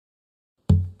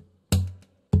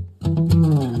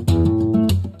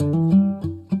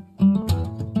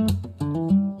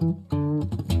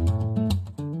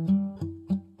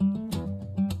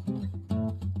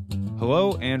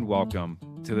and welcome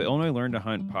to the Illinois Learn to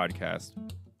Hunt podcast.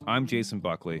 I'm Jason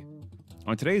Buckley.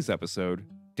 On today's episode,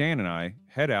 Dan and I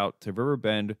head out to River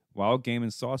Bend Wild Game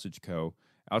and Sausage Co.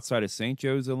 outside of St.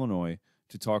 Joe's, Illinois,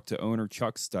 to talk to owner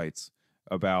Chuck Stites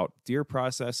about deer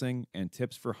processing and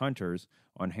tips for hunters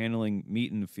on handling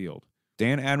meat in the field.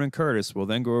 Dan, Adam, and Curtis will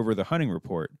then go over the hunting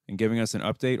report and giving us an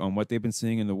update on what they've been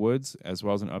seeing in the woods, as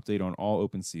well as an update on all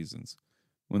open seasons.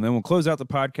 And then we'll close out the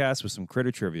podcast with some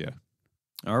critter trivia.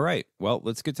 All right, well,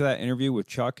 let's get to that interview with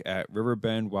Chuck at River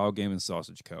Bend Wild Game and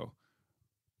Sausage Co.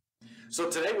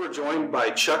 So today we're joined by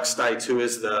Chuck Stites, who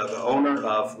is the owner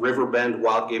of River Bend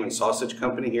Wild Game and Sausage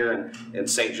Company here in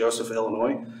St. Joseph,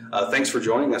 Illinois. Thanks for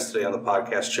joining us today on the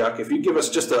podcast, Chuck. If you give us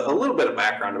just a little bit of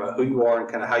background about who you are and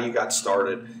kind of how you got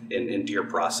started in deer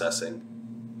processing.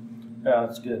 Yeah,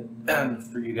 it's good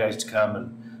for you guys to come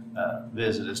and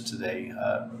visit us today.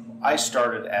 I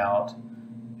started out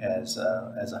as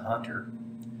a hunter,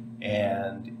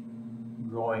 and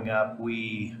growing up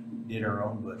we did our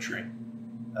own butchering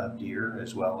of deer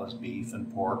as well as beef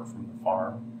and pork from the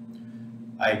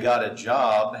farm. I got a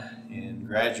job in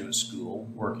graduate school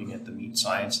working at the Meat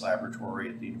Science Laboratory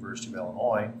at the University of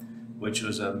Illinois, which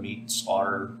was a meat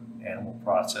slaughter animal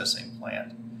processing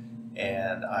plant.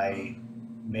 And I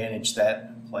managed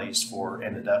that place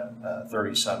ended up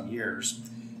 30-some years.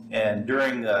 And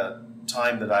during the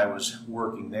time that I was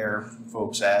working there,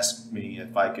 folks asked me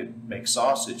if I could make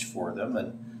sausage for them.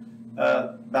 And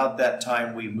about that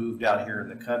time, we moved out here in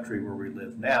the country where we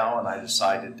live now, and I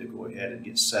decided to go ahead and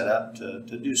get set up to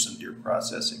do some deer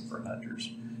processing for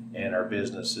hunters. And our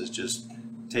business has just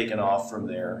taken off from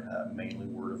there, mainly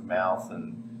word of mouth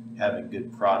and having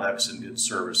good products and good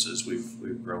services.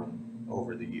 We've grown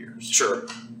over the years. Sure.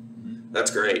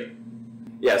 That's great.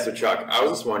 Yeah, so Chuck, I was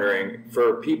just wondering,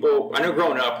 for people, I know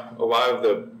growing up, a lot of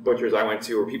the butchers I went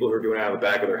to were people who were doing it out of the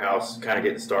back of their house, kind of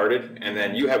getting started, and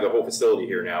then you have the whole facility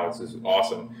here now, which is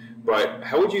awesome. But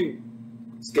how would you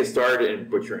get started in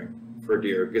butchering for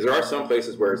deer? Because there are some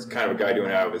places where it's kind of a guy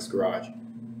doing it out of his garage.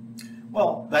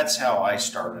 Well, that's how I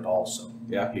started also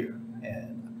Yeah. here.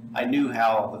 And I knew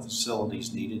how the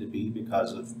facilities needed to be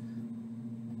because of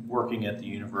working at the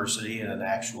university in an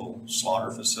actual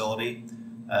slaughter facility.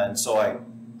 And so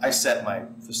I set my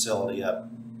facility up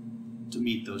to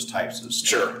meet those types of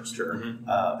standards. Sure.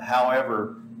 Mm-hmm.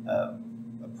 However,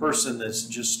 a person that's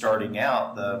just starting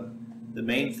out, the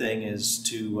main thing is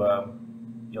to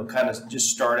kind of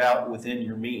just start out within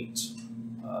your means.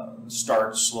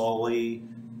 Start slowly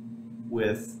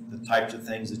with the types of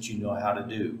things that you know how to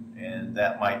do, and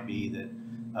that might be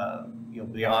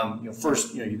that beyond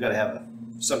first you've got to have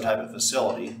some type of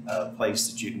facility, a place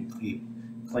that you can keep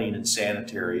clean and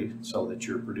sanitary so that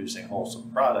you're producing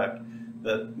wholesome product.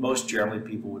 But most generally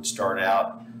people would start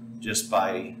out just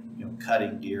by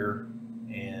cutting deer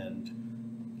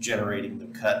and generating the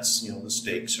cuts, the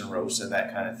steaks and roasts and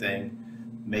that kind of thing.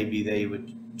 Maybe they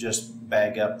would just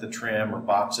bag up the trim or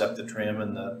box up the trim,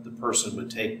 and the person would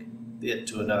take it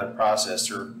to another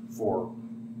processor for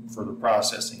the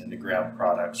processing into ground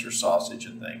products or sausage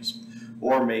and things.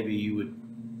 Or maybe you would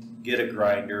get a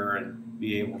grinder and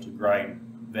be able to grind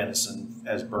venison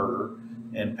as burger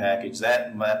and package.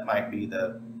 That might be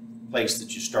the place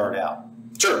that you start out.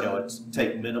 Sure. It's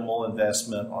take minimal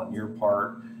investment on your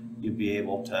part. You'll be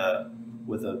able to,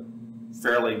 with a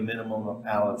fairly minimum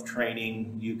amount of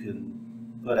training, you can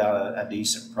put out a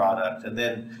decent product, and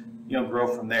then grow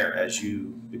from there as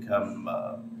you become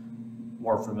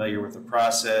more familiar with the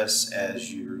process.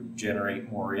 As you generate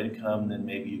more income, then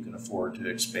maybe you can afford to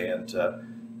expand to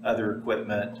other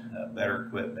equipment, better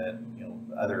equipment,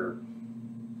 other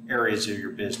areas of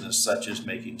your business, such as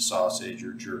making sausage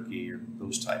or jerky or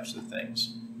those types of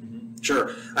things. Mm-hmm.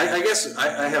 Sure. I guess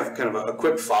I have kind of a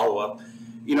quick follow-up.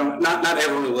 Not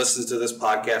everyone who listens to this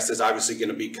podcast is obviously going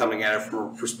to be coming at it from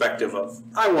a perspective of,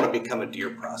 I want to become a deer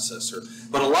processor.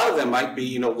 But a lot of them might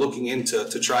be, looking into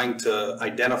trying to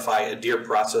identify a deer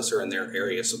processor in their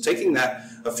area. So taking that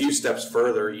a few steps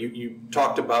further, you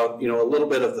talked about, a little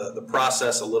bit of the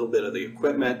process, a little bit of the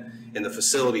equipment and the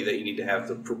facility that you need to have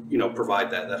to,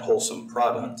 provide that wholesome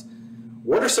product.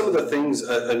 What are some of the things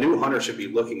a new hunter should be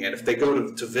looking at if they go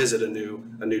to visit a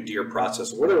new deer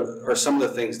processor? What are some of the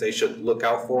things they should look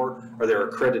out for? Are there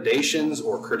accreditations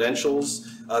or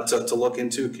credentials to look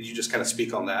into? Could you just kind of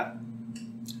speak on that?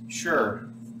 Sure.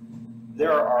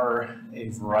 There are a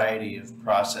variety of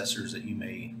processors that you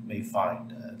may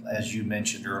find. As you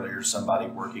mentioned earlier, somebody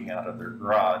working out of their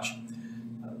garage.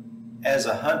 As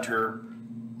a hunter,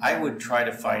 I would try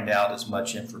to find out as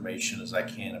much information as I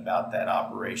can about that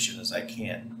operation as I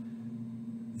can.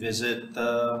 Visit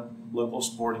the local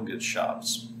sporting goods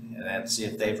shops and see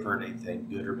if they've heard anything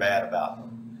good or bad about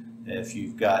them. If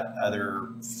you've got other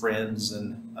friends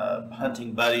and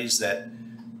hunting buddies that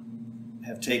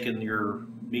have taken their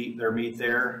meat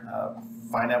there,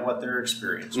 find out what their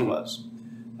experience was.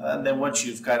 And then once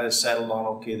you've kind of settled on,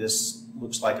 okay, this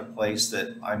looks like a place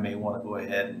that I may want to go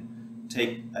ahead and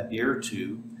take a deer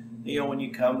to, when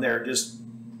you come there, just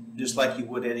like you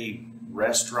would any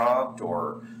restaurant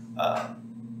or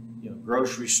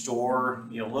grocery store,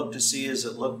 look to see, does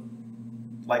it look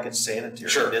like it's sanitary?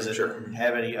 Sure, does it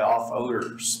have any off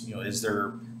odors? Is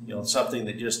there something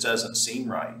that just doesn't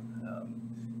seem right?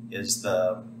 Is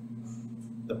the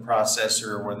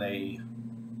processor, when they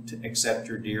accept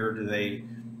your deer, do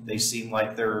they seem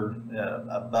like they're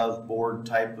above board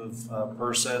type of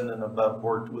person and above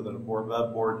board with an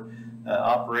above board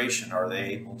operation? Are they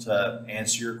able to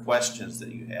answer your questions that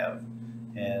you have?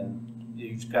 And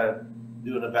you've got to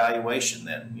do an evaluation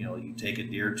then. You take a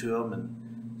deer to them and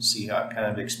see what kind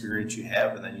of experience you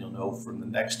have, and then you'll know from the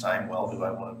next time, well, do I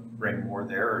want to bring more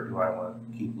there, or do I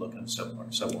want to keep looking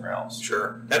somewhere else?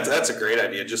 Sure. That's a great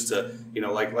idea, just to,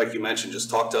 like you mentioned,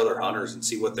 just talk to other hunters and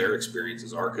see what their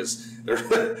experiences are, because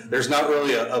there's not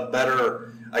really a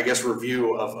better, I guess,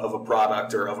 review of a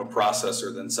product or of a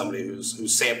processor than somebody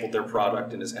who's sampled their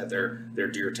product and has had their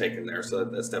deer taken there. So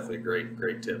that's definitely a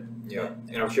great tip. Yeah,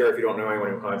 and I'm sure if you don't know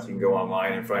anyone who hunts, you can go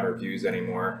online and find reviews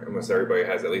anymore. Almost everybody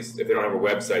has, at least if they don't have a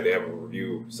website, they have a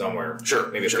review somewhere. Sure.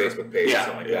 Maybe a Facebook page or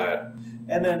something like that.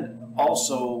 And then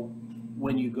also,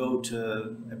 when you go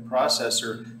to a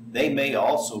processor, they may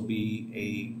also be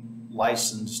a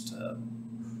licensed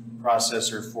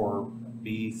processor for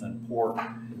beef and pork,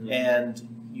 and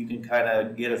you can kind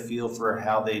of get a feel for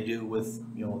how they do with,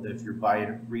 if you're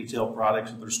buying retail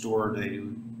products at their store, they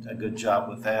do a good job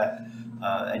with that.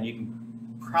 And you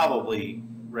can probably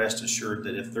rest assured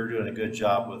that if they're doing a good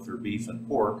job with their beef and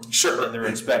pork in their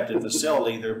inspected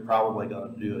facility, they're probably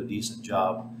going to do a decent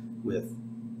job with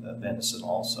venison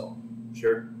also.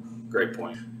 Sure. Great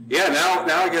point. Yeah,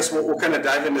 now I guess we'll kind of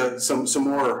dive into some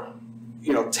more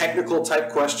technical type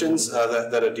questions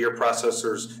that a deer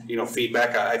processor's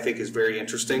feedback I think is very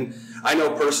interesting. I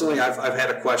know personally I've had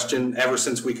a question ever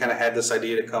since we kind of had this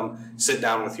idea to come sit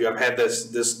down with you. I've had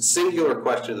this singular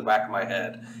question in the back of my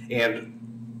head, and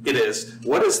it is,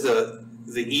 what is the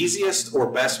easiest or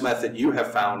best method you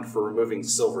have found for removing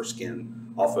silver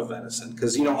skin off of venison?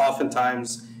 Because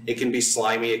oftentimes it can be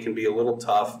slimy, it can be a little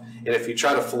tough, and if you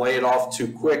try to fillet it off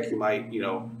too quick, you might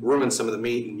ruin some of the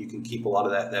meat, and you can keep a lot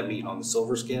of that meat on the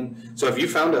silver skin. So have you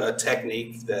found a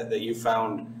technique that you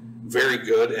found very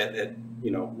good at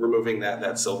removing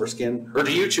that silver skin, or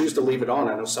do you choose to leave it on?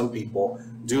 I know some people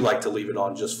do like to leave it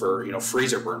on just for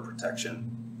freezer burn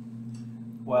protection.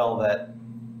 Well, that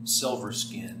silver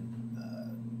skin,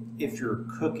 if you're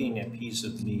cooking a piece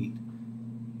of meat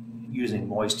using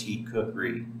moist heat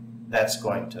cookery, that's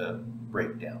going to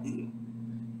break down. Mm-hmm.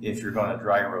 If you're going to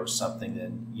dry roast something,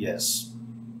 then yes,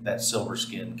 that silver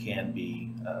skin can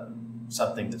be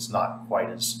something that's not quite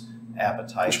as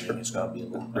appetizing. Sure. It's going to be a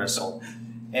little bristle.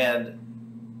 And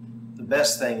the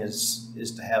best thing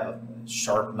is to have a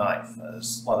sharp knife. A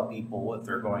lot of people, if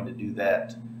they're going to do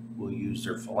that, will use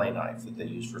their fillet knife that they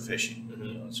use for fishing.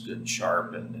 Mm-hmm. It's good and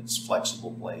sharp, and it's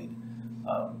flexible blade.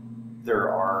 There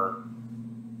are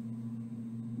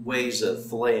ways of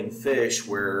filleting fish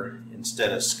where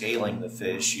instead of scaling the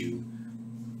fish, you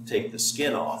take the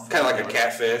skin off. Kind of like a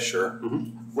catfish, or?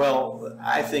 Mm-hmm. Well,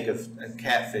 I think of a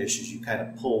catfish as you kind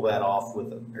of pull that off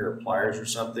with a pair of pliers or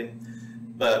something.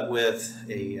 But with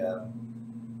the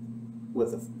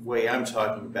way I'm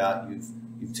talking about,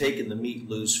 you've taken the meat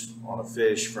loose on a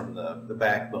fish from the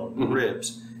backbone, the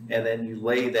ribs, and then you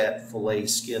lay that fillet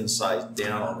skin side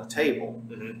down on the table.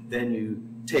 Mm-hmm. Then you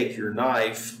take your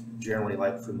knife, generally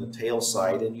like from the tail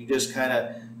side, and you just kind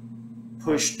of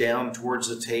push down towards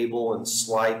the table and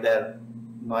slide that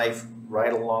knife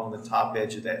right along the top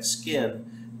edge of that skin,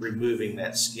 removing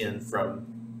that skin from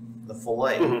the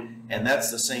fillet. Mm-hmm. And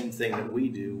that's the same thing that we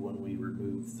do when we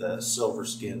remove the silver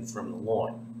skin from the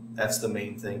loin. That's the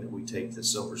main thing that we take the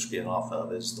silver skin off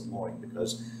of, is the loin,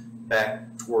 because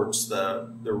back towards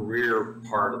the rear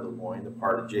part of the loin, the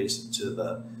part adjacent to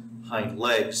the hind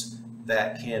legs,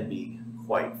 that can be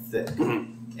quite thick.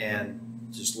 Mm-hmm. And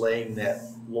just laying that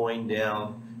loin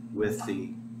down with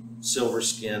the silver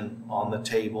skin on the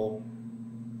table,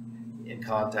 in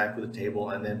contact with the table,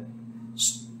 and then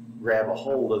grab a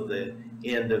hold of the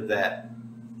end of that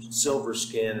silver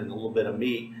skin and a little bit of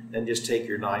meat, and just take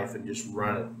your knife and just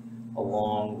run it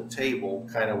along the table,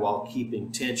 kind of while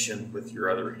keeping tension with your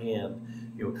other hand,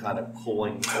 kind of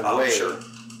pulling away. Oh, sure.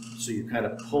 So you're kind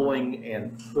of pulling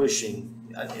and pushing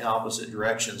in opposite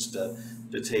directions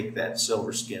to take that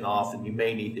silver skin off, and you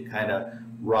may need to kind of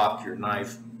rock your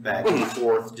knife back and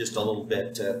forth just a little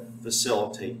bit to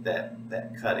facilitate that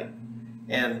cutting.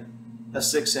 And a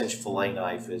 6-inch fillet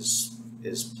knife is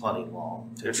plenty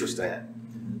long to do that.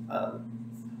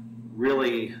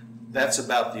 Really, that's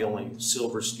about the only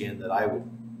silver skin that I would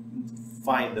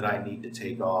find that I need to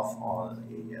take off on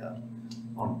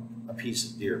a piece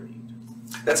of deer meat.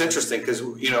 That's interesting because,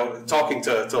 talking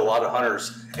to a lot of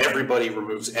hunters, everybody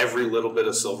removes every little bit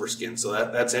of silver skin. So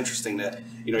that's interesting that,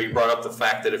 you brought up the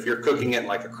fact that if you're cooking it in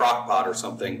like a crock pot or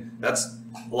something, that's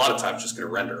a lot of times just going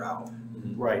to render out.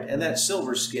 Right, and that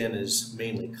silver skin is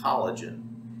mainly collagen.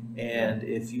 And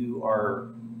if you are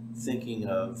thinking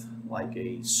of like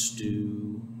a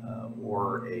stew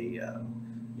or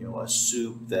a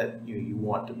soup that you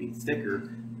want to be thicker,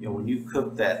 when you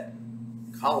cook that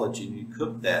collagen, you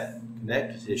cook that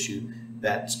connective tissue,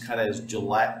 that kind of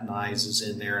gelatinizes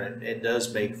in there, and it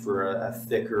does make for a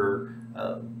thicker,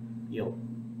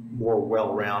 more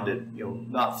well-rounded,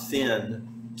 not thin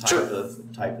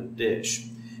type of dish.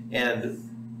 And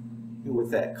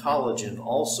with that collagen,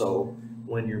 also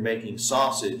when you're making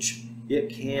sausage, it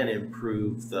can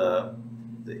improve the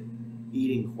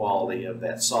eating quality of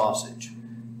that sausage.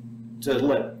 To the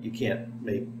limit, you can't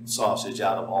make sausage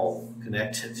out of all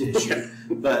connective tissue,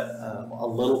 but a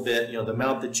little bit, the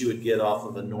amount that you would get off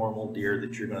of a normal deer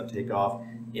that you're going to take off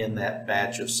in that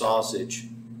batch of sausage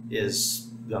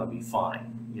is going to be fine.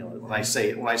 When I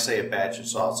say a batch of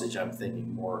sausage, I'm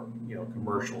thinking more,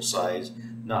 commercial size,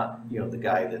 not, the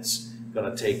guy that's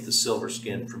going to take the silver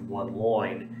skin from one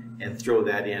loin and throw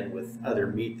that in with other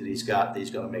meat that he's got that he's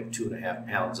going to make 2.5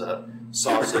 pounds of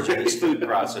sausage in his food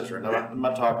processor. And I'm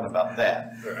not talking about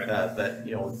that. Right. But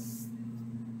in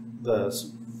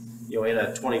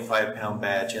a 25-pound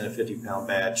batch, in a 50-pound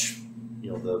batch,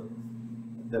 the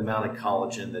amount of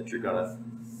collagen that you're going to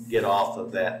get off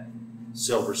of that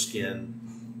silver skin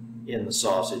in the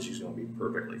sausage is going to be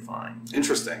perfectly fine.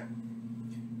 Interesting.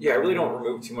 Yeah, I really don't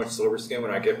remove too much silver skin when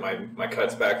I get my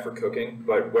cuts back for cooking,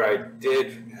 but where I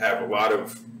did have a lot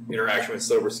of interaction with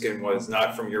silver skin was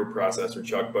not from your processor,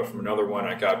 Chuck, but from another one.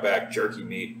 I got back jerky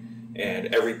meat, and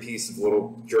every piece of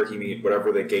little jerky meat,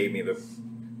 whatever they gave me,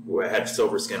 had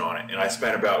silver skin on it. And I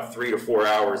spent about 3 to 4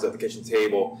 hours at the kitchen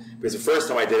table, because the first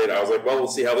time I did it, I was like, well, we'll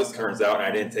see how this turns out, and I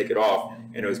didn't take it off,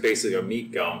 and it was basically a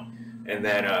meat gum. And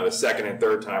then the second and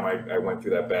third time I went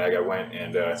through that bag, I went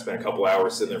and spent a couple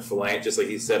hours sitting there filleting, just like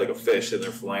he said, like a fish, sitting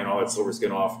there filleting all that silver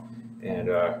skin off. And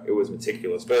it was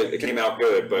meticulous, but it came out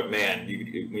good. But man,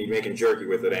 when you're making jerky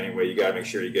with it anyway, you got to make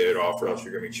sure you get it off, or else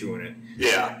you're going to be chewing it.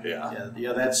 Yeah.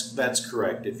 That's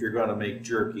correct. If you're going to make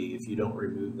jerky, if you don't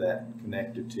remove that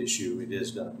connective tissue, it is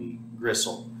going to be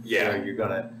gristle. Yeah. You're going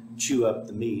to chew up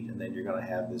the meat, and then you're going to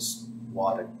have this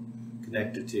wad of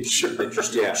connective tissue that you're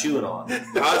still chewing on.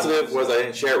 Positive was I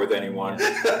didn't share it with anyone.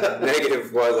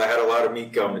 Negative was I had a lot of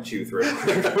meat gum to chew through.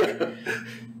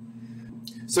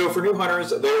 So for new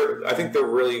hunters, I think they're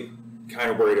really kind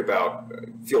of worried about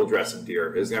field dressing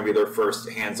deer. It's going to be their first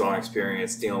hands-on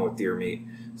experience dealing with deer meat.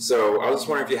 So I was just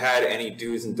wondering if you had any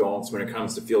do's and don'ts when it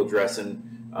comes to field dressing.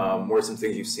 What are some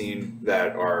things you've seen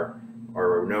that are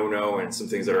a no-no, and some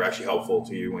things that are actually helpful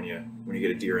to you when you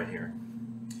get a deer in here?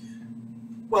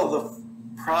 Well, the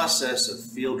process of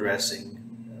field dressing,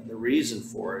 the reason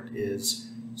for it is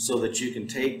so that you can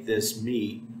take this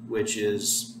meat, which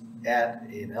is at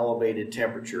an elevated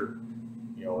temperature,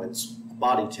 it's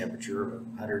body temperature of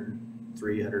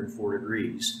 103, 104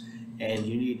 degrees, and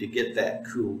you need to get that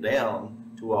cooled down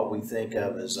to what we think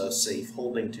of as a safe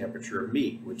holding temperature of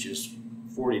meat, which is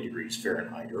 40 degrees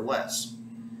Fahrenheit or less.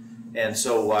 And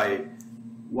so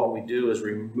what we do is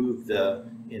remove the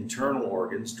internal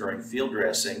organs during field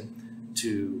dressing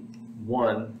to,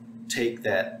 one, take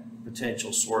that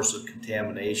potential source of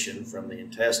contamination from the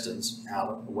intestines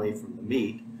away from the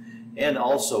meat, and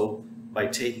also by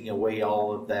taking away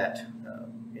all of that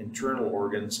internal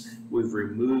organs, we've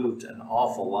removed an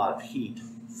awful lot of heat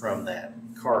from that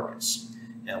carcass,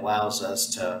 and allows us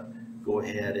to go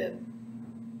ahead and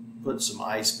put some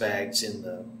ice bags in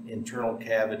the internal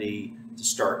cavity to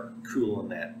start cooling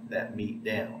that meat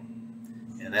down.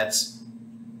 And that's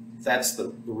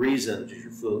the reason that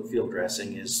your field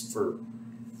dressing is for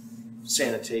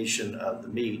sanitation of the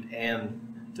meat and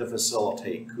to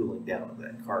facilitate cooling down of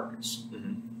that carcass.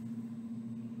 Mm-hmm.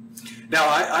 Now,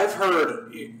 I've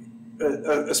heard,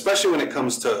 especially when it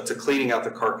comes to cleaning out the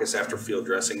carcass after field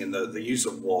dressing and the use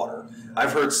of water,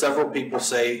 I've heard several people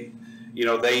say,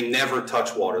 they never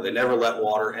touch water. They never let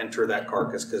water enter that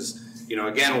carcass because,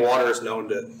 again, water is known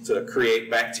to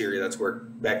create bacteria. That's where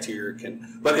bacteria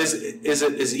can. But is it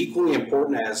as equally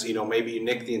important as, maybe you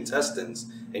nick the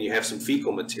intestines and you have some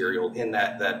fecal material in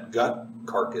that gut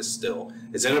carcass still.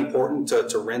 Is it important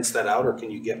to rinse that out, or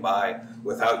can you get by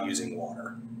without using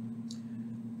water?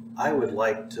 I would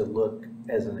like to look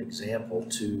as an example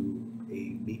to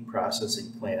a meat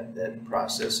processing plant that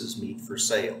processes meat for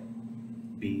sale,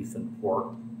 beef and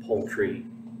pork, poultry,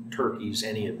 turkeys,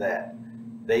 any of that.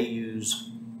 They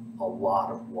use a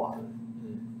lot of water.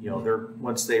 You know,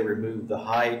 once they remove the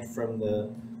hide from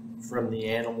the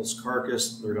animal's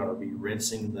carcass, they're going to be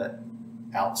rinsing the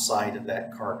outside of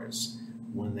that carcass.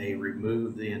 When they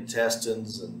remove the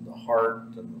intestines and the heart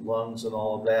and the lungs and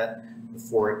all of that,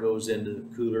 before it goes into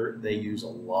the cooler, they use a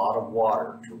lot of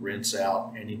water to rinse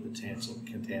out any potential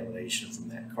contamination from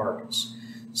that carcass.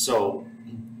 So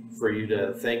for you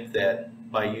to think that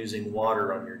by using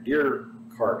water on your deer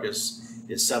carcass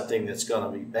is something that's going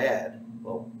to be bad,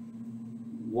 well,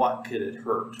 what could it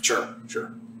hurt? Sure.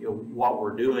 You know, what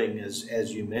we're doing is,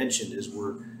 as you mentioned, is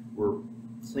we're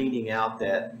cleaning out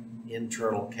that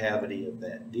internal cavity of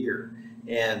that deer.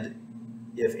 And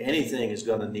if anything is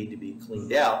going to need to be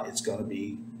cleaned out, it's going to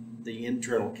be the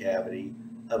internal cavity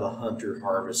of a hunter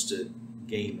harvested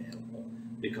game animal.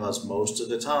 Because most of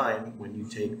the time when you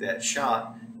take that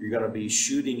shot, you're going to be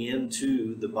shooting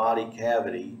into the body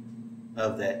cavity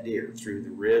of that deer, through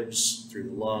the ribs, through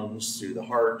the lungs, through the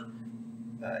heart,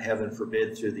 heaven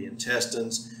forbid, through the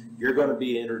intestines. You're going to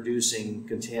be introducing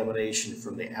contamination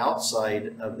from the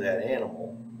outside of that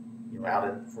animal, you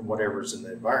know, from whatever's in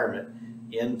the environment,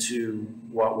 into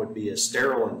what would be a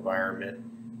sterile environment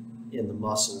in the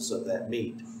muscles of that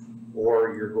meat.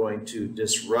 Or you're going to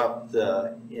disrupt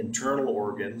the internal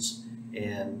organs,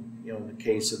 and you know, in the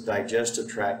case of digestive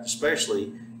tract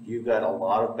especially, you've got a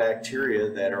lot of bacteria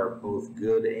that are both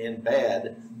good and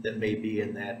bad that may be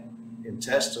in that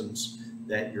intestines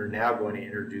that you're now going to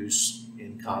introduce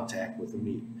in contact with the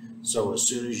meat. So as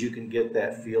soon as you can get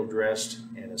that field dressed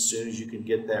and as soon as you can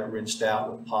get that rinsed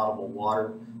out with potable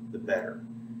water, the better.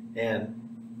 And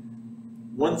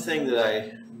one thing that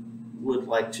I would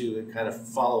like to kind of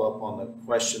follow up on the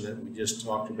question that we just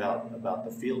talked about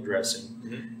the field dressing.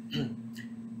 Mm-hmm.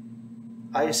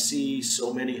 I see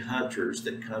so many hunters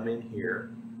that come in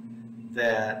here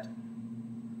that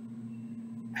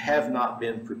have not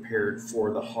been prepared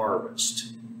for the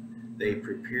harvest. They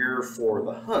prepare for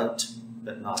the hunt,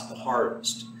 but not the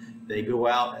harvest. They go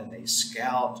out and they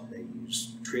scout, they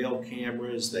use trail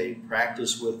cameras, they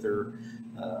practice with their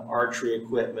archery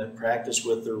equipment, practice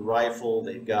with their rifle,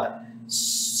 they've got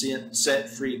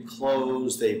set-free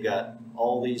clothes, they've got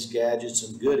all these gadgets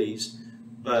and goodies,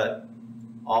 but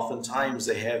oftentimes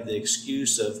they have the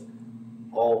excuse of,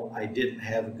 oh, I didn't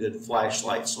have a good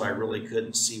flashlight, so I really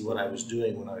couldn't see what I was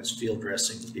doing when I was field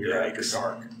dressing the deer after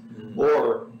dark. Mm-hmm.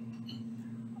 Or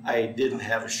I didn't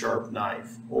have a sharp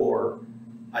knife, or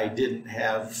I didn't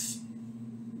have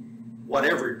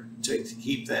whatever to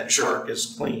keep that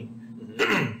carcass clean.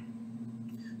 Mm-hmm.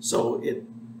 So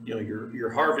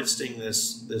you're harvesting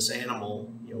this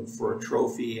animal, you know, for a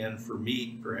trophy and for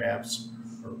meat perhaps,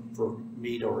 or for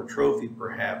meat or a trophy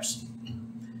perhaps.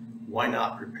 Why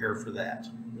not prepare for that?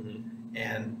 Mm-hmm.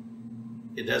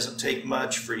 And it doesn't take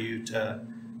much for you to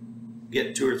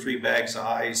get 2 or 3 bags of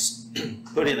ice,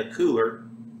 put in a cooler,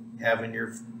 have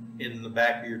in the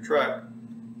back of your truck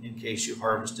in case you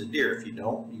harvested deer. If you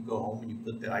don't, you go home and you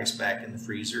put the ice back in the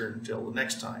freezer until the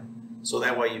next time. So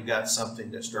that way you've got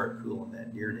something to start cooling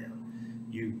that deer down.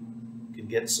 You can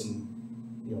get some,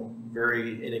 you know,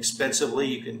 very inexpensively,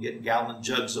 you can get gallon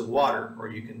jugs of water, or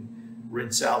you can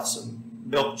rinse out some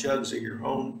milk jugs at your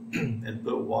home and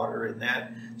put water in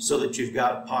that so that you've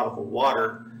got potable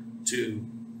water to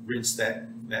rinse that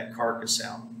carcass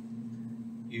out.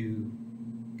 You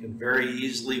can very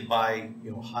easily buy,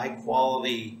 you know, high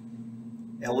quality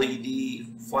LED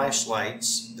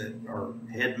flashlights that are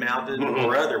head mounted mm-hmm.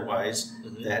 or otherwise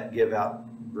mm-hmm. that give out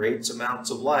great amounts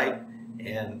of light,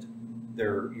 and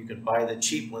you can buy the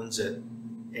cheap ones at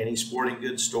any sporting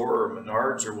goods store or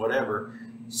Menards or whatever.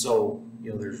 So,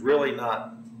 you know, there's really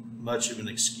not much of an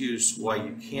excuse why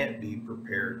you can't be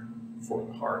prepared for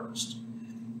the harvest.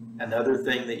 Another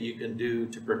thing that you can do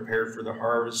to prepare for the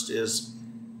harvest is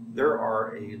there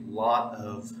are a lot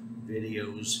of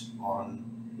videos on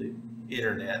the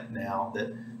internet now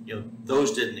that, you know,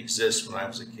 those didn't exist when I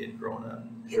was a kid growing up.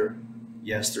 Sure.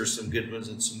 Yes, there's some good ones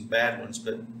and some bad ones,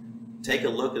 but take a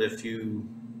look at a few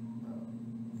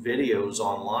videos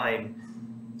online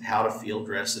how to field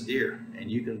dress a deer, and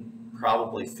you can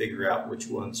probably figure out which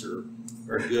ones are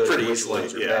good pretty and which easily,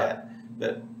 ones are bad.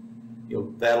 But you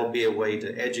know, that'll be a way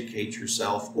to educate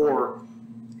yourself, or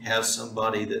have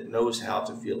somebody that knows how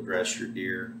to field dress your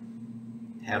deer,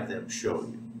 have them show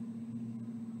you.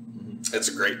 Mm-hmm. That's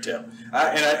a great tip,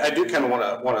 and I do kind of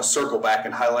want to circle back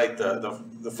and highlight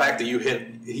the fact that you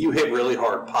hit really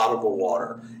hard potable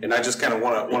water, and I just kind of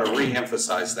want to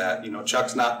reemphasize that. You know,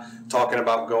 Chuck's not talking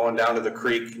about going down to the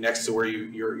creek next to where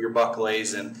your buck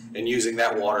lays and using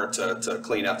that water to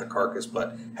clean out the carcass,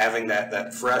 but having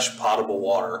that fresh potable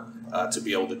water to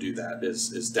be able to do that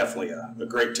is definitely a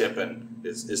great tip and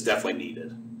is definitely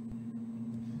needed.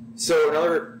 So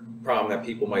another problem that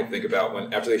people might think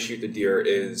about after they shoot the deer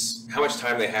is how much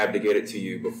time they have to get it to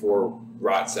you before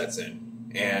rot sets in.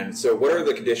 And so what are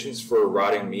the conditions for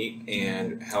rotting meat,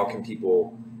 and how can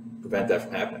people prevent that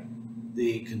from happening?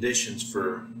 The conditions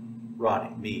for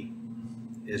rotting meat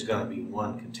is going to be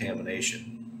one,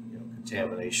 contamination,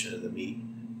 contamination of the meat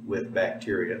with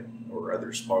bacteria or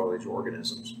other spoilage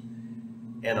organisms,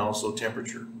 and also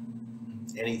temperature.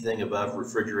 Anything above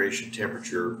refrigeration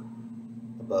temperature,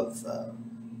 above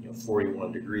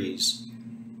 41 degrees,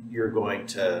 you're going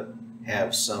to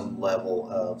have some level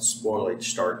of spoilage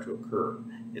start to occur.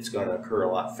 It's going to occur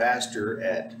a lot faster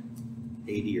at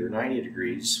 80 or 90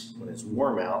 degrees when it's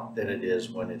warm out than it is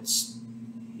when it's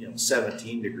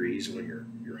 17 degrees when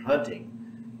you're hunting.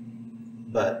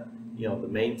 But the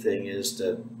main thing is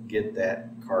to get that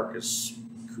carcass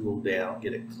cooled down,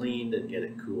 get it cleaned and get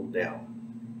it cooled down.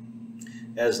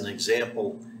 As an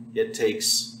example, it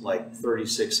takes like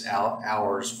 36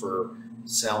 hours for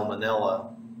salmonella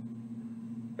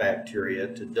bacteria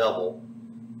to double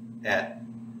at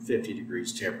 50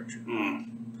 degrees temperature.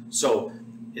 So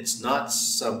it's not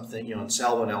something, and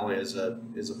salmonella is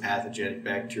a pathogenic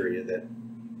bacteria that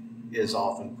is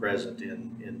often present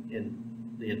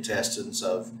in the intestines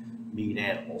of meat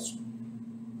animals.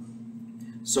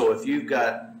 So if you've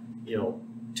got,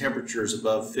 temperatures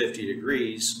above 50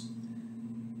 degrees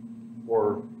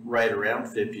or right around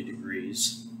 50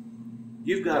 degrees,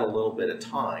 you've got a little bit of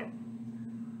time.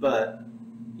 But,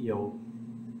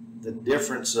 the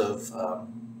difference of,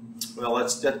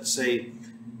 let's say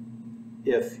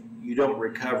if you don't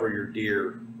recover your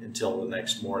deer until the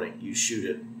next morning, you shoot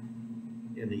it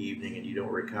in the evening and you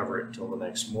don't recover it until the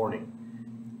next morning,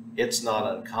 it's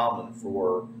not uncommon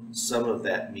for some of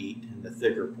that meat in the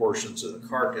thicker portions of the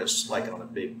carcass, like on a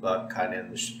big buck, kind of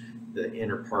in the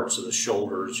inner parts of the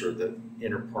shoulders or the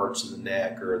inner parts of the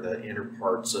neck or the inner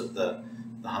parts of the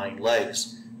hind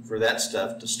legs, for that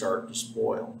stuff to start to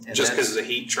spoil. And just because of the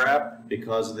heat trap?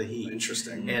 Because of the heat.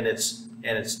 Interesting. And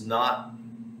it's not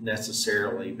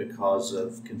necessarily because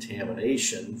of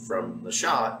contamination from the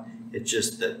shot. It's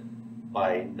just that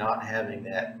by not having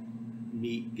that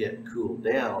meat get cooled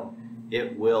down,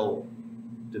 it will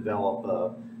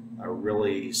develop a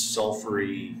really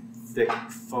sulfury, thick,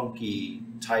 funky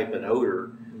type of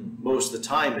odor. Most of the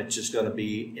time it's just going to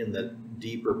be in the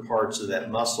deeper parts of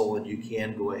that muscle, and you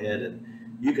can go ahead and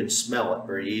you can smell it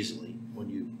very easily when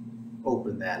you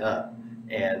open that up,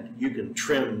 and you can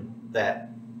trim that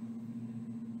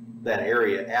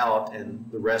area out, and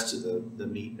the rest of the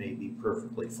meat may be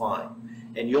perfectly fine.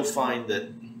 And you'll find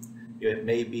that it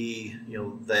may be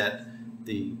that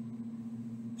the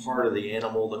part of the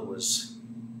animal that was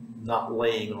not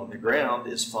laying on the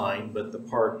ground is fine, but the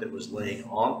part that was laying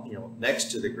on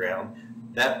next to the ground,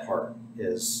 that part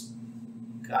is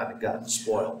gotten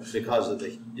spoiled because of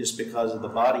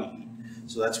the body heat.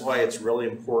 So that's why it's really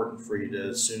important for you to,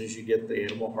 as soon as you get the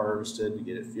animal harvested, to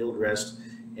get it field dressed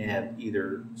and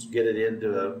either get it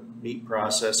into a meat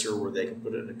processor where they can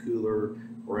put it in a cooler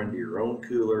or into your own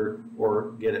cooler,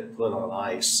 or get it put on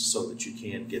ice so that you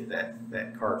can get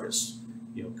that carcass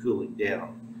cooling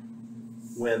down.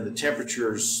 When the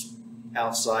temperatures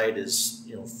outside is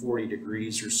 40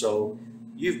 degrees or so,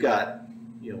 you've got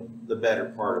the better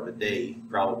part of a day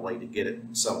probably to get it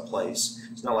someplace.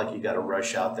 It's not like you got to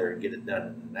rush out there and get it done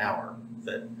in an hour,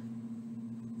 but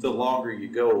the longer you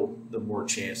go, the more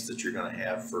chance that you're going to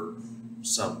have for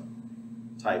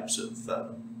some types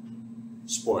of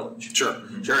spoilage. Sure,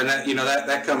 and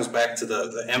that comes back to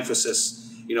the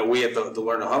emphasis. We at the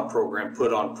Learn to Hunt program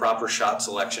put on proper shot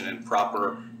selection and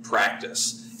proper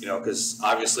practice. Because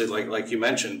obviously, like you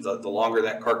mentioned, the longer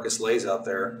that carcass lays out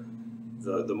there,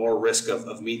 the more risk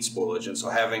of meat spoilage. And so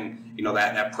having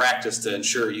that practice to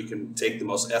ensure you can take the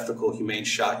most ethical, humane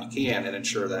shot you can and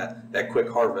ensure that quick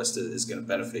harvest is going to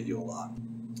benefit you a lot.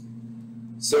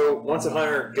 So once a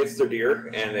hunter gets their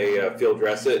deer and they field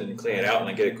dress it and clean it out and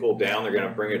then get it cooled down, they're going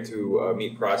to bring it to a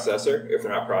meat processor if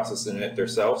they're not processing it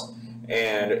themselves.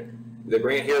 And they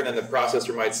bring it here, and then the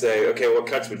processor might say, okay, what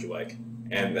cuts would you like?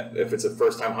 And if it's a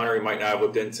first-time hunter, he might not have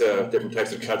looked into different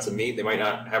types of cuts of meat. They might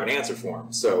not have an answer for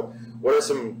him. So what are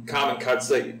some common cuts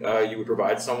that you would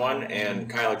provide someone, and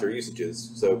kind of like their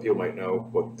usages, so people might know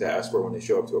what to ask for when they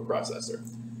show up to a processor?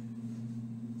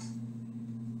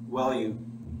 Well, you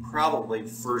probably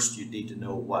first you need to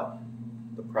know what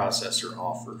the processor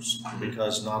offers,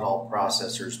 because not all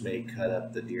processors may cut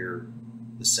up the deer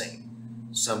the same.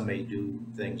 Some may do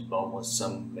things boneless,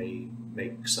 some may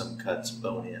make some cuts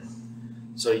bone in.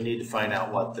 So you need to find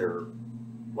out what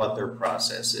their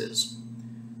process is.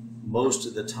 Most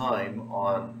of the time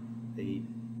on a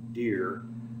deer,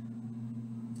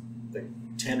 the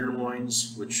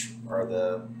tenderloins, which are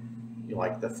the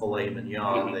like the filet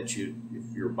mignon that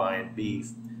if you're buying beef,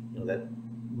 that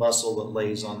muscle that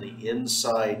lays on the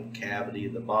inside cavity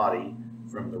of the body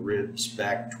from the ribs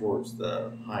back towards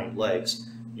the hind legs,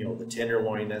 the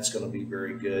tenderloin, that's going to be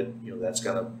very good. That's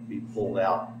going to be pulled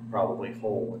out probably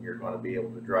whole, and you're going to be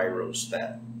able to dry roast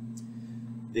that.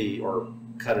 Or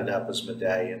cut it up as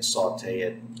medallion, saute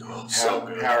it. Oh, so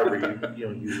good. However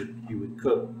you would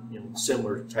cook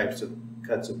similar types of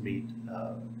cuts of meat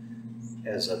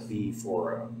as a beef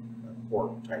or a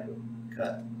pork type of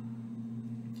cut.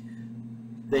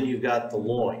 Then you've got the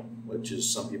loin, which is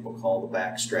some people call the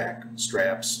back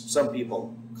straps. Some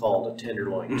people call it a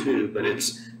tenderloin too, but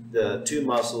it's the two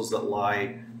muscles that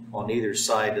lie on either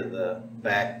side of the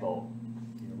backbone,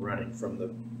 running from the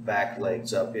back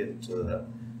legs up into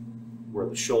where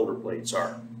the shoulder blades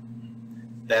are.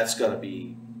 That's going to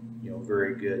be,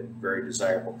 very good, very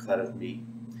desirable cut of meat.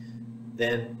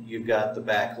 Then you've got the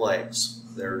back legs.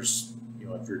 There's,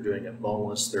 if you're doing it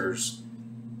boneless, there's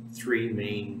 3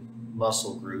 main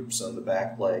muscle groups on the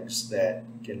back legs that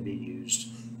can be used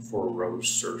for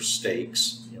roasts or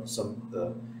steaks.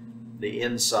 The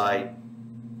inside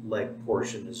leg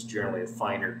portion is generally a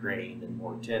finer grain and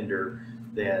more tender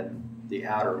than the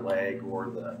outer leg or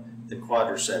the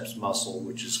quadriceps muscle,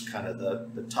 which is kind of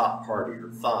the top part of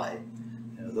your thigh.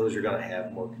 Those are going to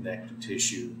have more connective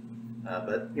tissue,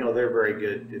 but they're very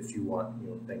good if you want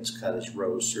things cut as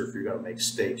roasts, or if you're going to make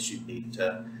steaks, you need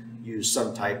to use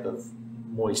some type of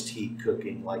moist heat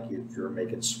cooking, like if you're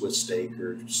making Swiss steak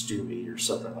or stew meat or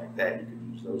something like that, you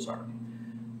can use those on.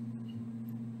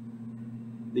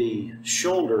 The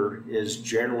shoulder is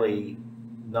generally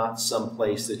not some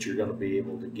place that you're going to be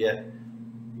able to get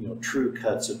true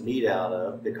cuts of meat out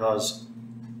of because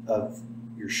of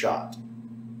your shot.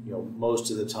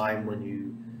 Most of the time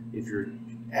if you're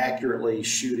accurately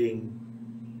shooting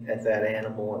at that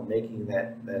animal and making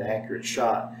that accurate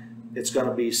shot, it's going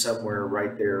to be somewhere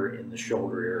right there in the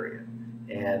shoulder area.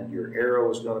 And your arrow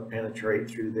is going to penetrate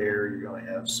through there. You're going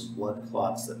to have some blood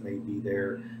clots that may be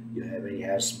there. You may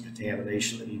have some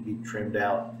contamination that need to be trimmed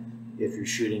out. If you're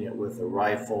shooting it with a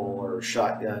rifle or a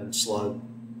shotgun slug,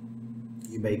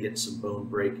 you may get some bone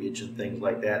breakage and things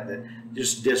like that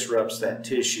just disrupts that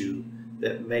tissue,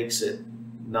 that makes it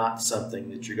not something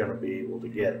that you're going to be able to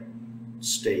get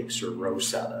steaks or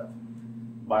roasts out of.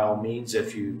 By all means,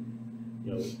 if you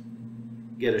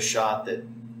get a shot that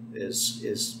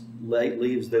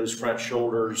leaves those front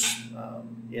shoulders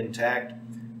intact,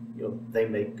 they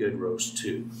make good roast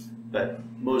too. But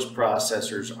most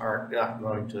processors aren't not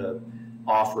going to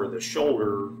offer the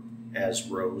shoulder as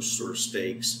roasts or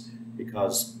steaks,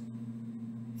 because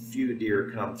few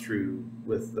deer come through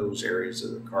with those areas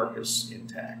of the carcass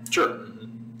intact. Sure.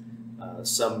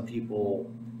 Some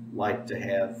people like to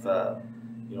have,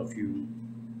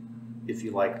 if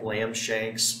you like lamb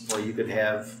shanks, well, you could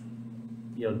have,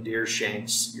 deer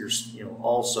shanks,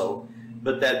 also.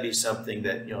 But that'd be something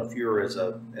that, if you were as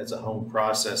a home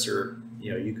processor,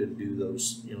 you could do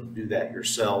those, do that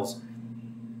yourselves.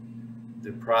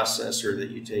 The processor that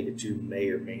you take it to may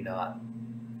or may not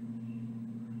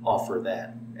offer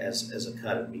that as a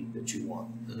cut of meat that you want.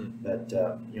 But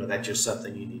that's just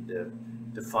something you need to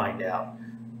find out.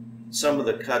 Some of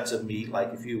the cuts of meat,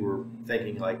 like if you were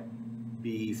thinking like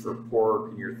beef or pork,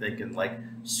 and you're thinking like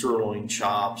sirloin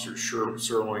chops or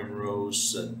sirloin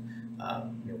roasts and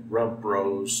rump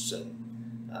roasts and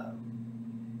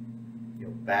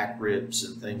back ribs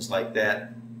and things like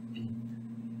that.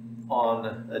 On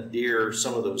a deer,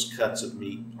 some of those cuts of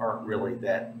meat aren't really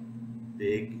that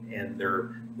big, and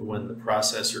when the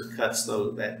processor cuts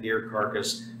that deer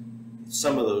carcass,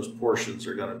 some of those portions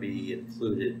are going to be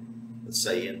included, let's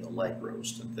say, in the leg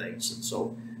roast and things. And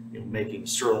so, making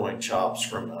sirloin chops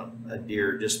from a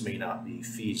deer just may not be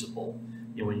feasible.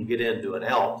 When you get into an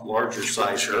elk, larger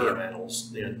size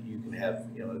animals, then you can have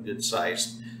a good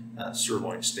sized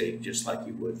sirloin steak just like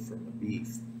you would from a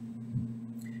beef.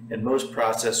 And most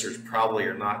processors probably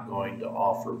are not going to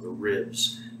offer the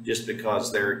ribs, just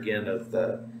because they're, again, of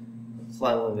the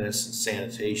cleanliness and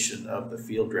sanitation of the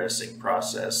field dressing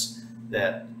process,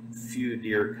 that few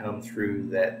deer come through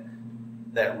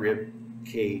that rib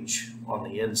cage on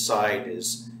the inside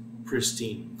is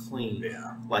pristine and clean,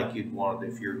 Yeah. like you'd want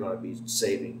if you're going to be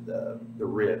saving the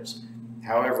ribs.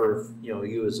 However,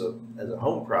 you as a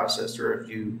home processor, if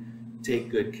you take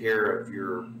good care of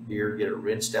your deer, get it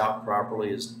rinsed out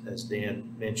properly, as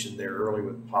Dan mentioned there earlier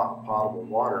with potable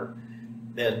water,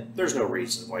 then there's no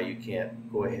reason why you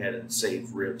can't go ahead and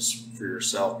save ribs for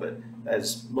yourself. But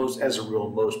as a rule,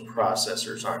 most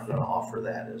processors aren't going to offer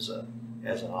that as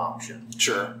an option.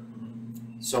 Sure.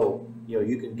 So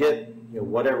you can get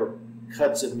whatever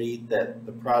cuts of meat that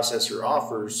the processor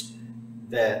offers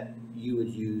that you would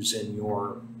use in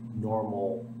your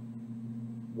normal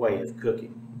way of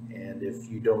cooking. And if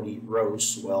you don't eat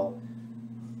roasts, well,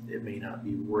 it may not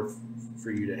be worth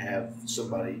for you to have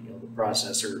somebody, the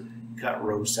processor, cut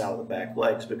roasts out of the back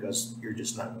legs, because you're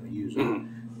just not going to use it.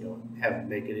 Mm-hmm. Have them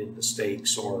make it into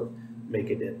steaks or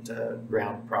make it into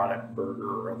ground product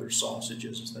burger or other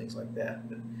sausages and things like that.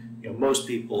 But most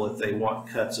people, if they want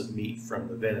cuts of meat from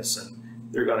the venison,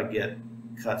 they're going to get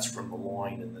cuts from the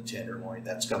loin and the tenderloin.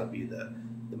 That's going to be the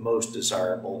most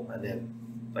desirable. And then,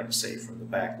 like I say, from the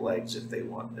back legs if they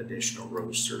want additional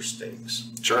roasts or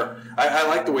steaks. Sure. I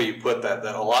like the way you put that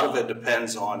a lot of it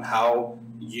depends on how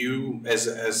you,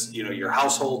 as your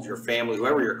household, your family,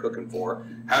 whoever you're cooking for,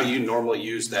 how you normally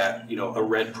use that, a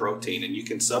red protein. And you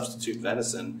can substitute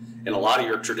venison in a lot of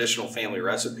your traditional family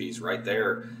recipes right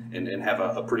there and have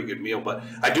a pretty good meal. But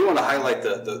I do want to highlight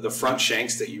the front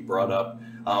shanks that you brought up.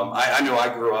 I know I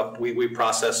grew up, we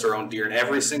processed our own deer, and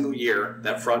every single year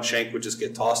that front shank would just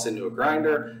get tossed into a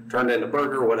grinder, turned into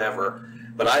burger, whatever.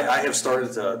 But I have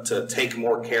started to take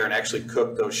more care and actually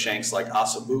cook those shanks like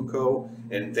asabuco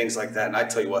and things like that. And I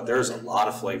tell you what, there's a lot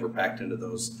of flavor packed into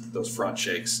those front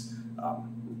shanks.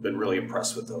 Been really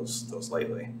impressed with those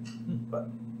lately. But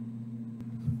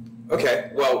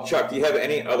Okay, well, Chuck, do you have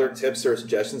any other tips or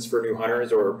suggestions for new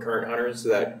hunters or current hunters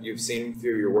that you've seen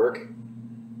through your work?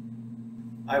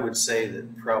 I would say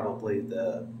that probably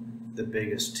the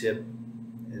biggest tip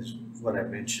is what I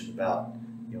mentioned about,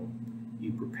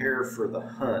 you prepare for the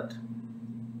hunt.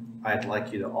 I'd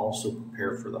like you to also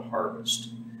prepare for the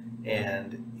harvest.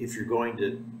 And if you're going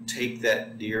to take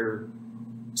that deer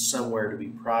somewhere to be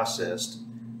processed,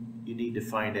 you need to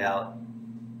find out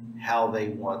how they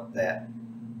want that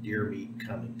deer meat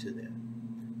coming to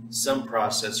them. Some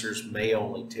processors may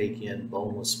only take in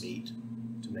boneless meat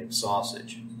to make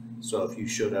sausage. So if you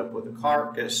showed up with a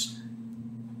carcass,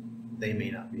 they may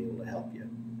not be able to help you.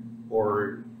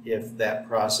 Or if that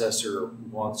processor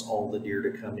wants all the deer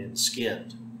to come in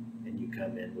skinned, and you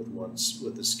come in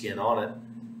with the skin on it,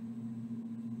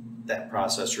 that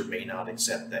processor may not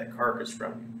accept that carcass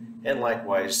from you. And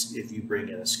likewise, if you bring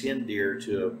in a skinned deer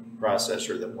to a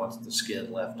processor that wants the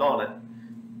skin left on it,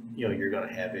 you're going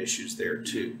to have issues there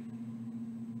too.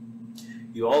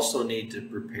 You also need to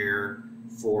prepare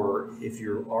for, if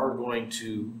you are going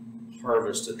to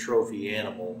harvest a trophy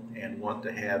animal and want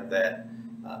to have that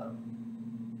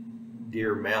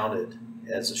deer mounted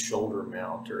as a shoulder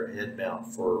mount or a head mount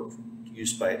for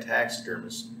use by a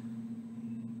taxidermist,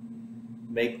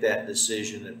 make that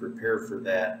decision and prepare for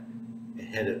that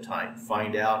ahead of time.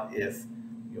 Find out if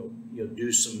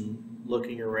do some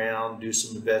looking around, do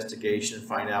some investigation,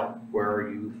 find out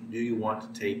do you want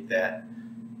to take that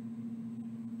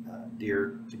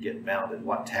deer to get mounted,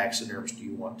 what taxidermist do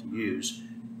you want to use,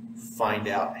 find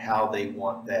out how they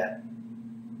want that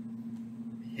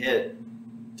head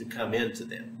to come into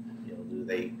them.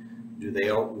 Do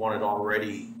they want it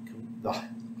already, the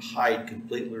hide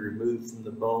completely removed from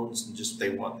the bones, and just they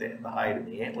want the hide and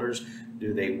the antlers?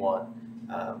 Do they want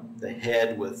the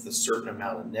head with a certain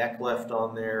amount of neck left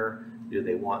on there? Do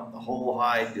they want the whole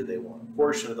hide? Do they want a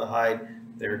portion of the hide?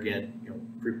 There again,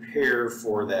 prepare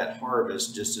for that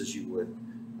harvest just as you would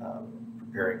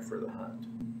preparing for the hunt.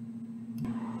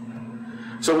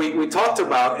 So we talked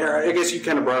about, I guess you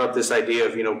kind of brought up this idea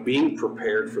of, being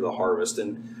prepared for the harvest.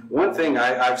 And one thing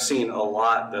I've seen a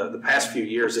lot the past few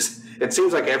years is it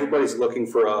seems like everybody's looking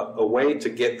for a way to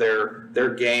get their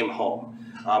game home.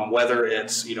 Whether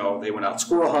it's, they went out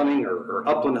squirrel hunting or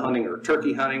upland hunting or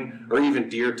turkey hunting or even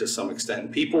deer to some extent.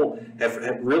 And people have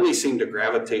really seemed to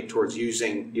gravitate towards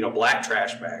using, black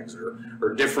trash bags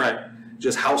or different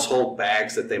just household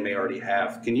bags that they may already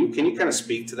have. Can you kind of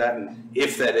speak to that, and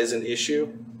if that is an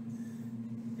issue?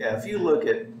 Yeah, if you look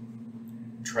at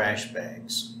trash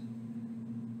bags,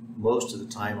 most of the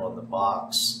time on the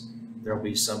box, there'll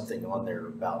be something on there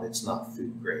about it's not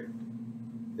food grade,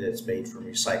 that it's made from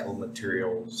recycled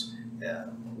materials. A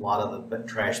lot of the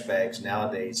trash bags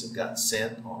nowadays have got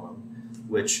scent on them,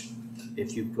 which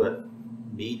if you put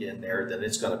meat in there, then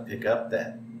it's going to pick up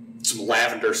that some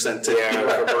lavender scented.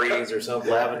 Yeah, Febreze or something.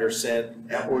 Lavender scent,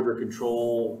 odor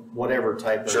control, whatever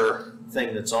type of Sure.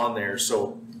 thing that's on there.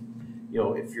 So,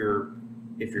 if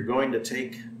you're going to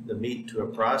take the meat to a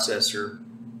processor,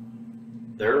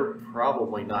 they're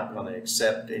probably not going to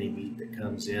accept any meat that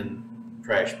comes in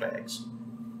trash bags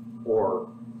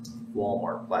or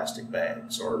Walmart plastic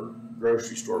bags or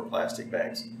grocery store plastic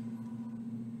bags.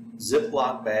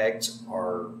 Ziploc bags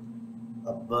are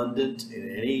abundant in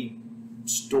any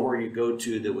store you go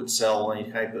to that would sell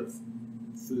any type of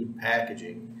food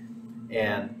packaging,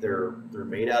 and they're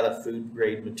made out of food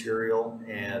grade material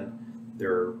and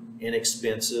they're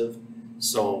inexpensive.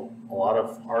 So a lot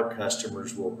of our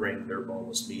customers will bring their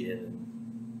boneless meat in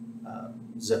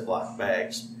Ziploc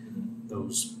bags.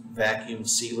 Those vacuum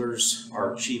sealers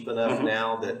are cheap enough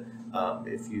now that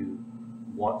if you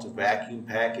want to vacuum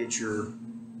package your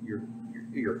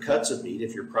cuts of meat,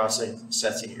 if you're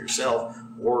processing it yourself,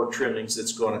 or trimmings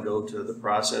that's going to go to the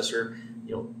processor,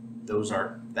 those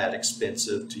aren't that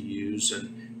expensive to use,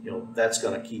 and that's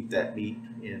going to keep that meat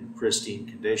in pristine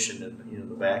condition in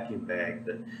the vacuum bag.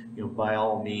 But by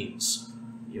all means,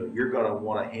 you're going to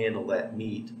want to handle that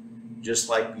meat just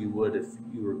like you would if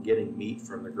you were getting meat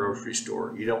from the grocery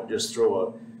store. You don't just throw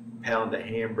a pound of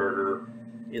hamburger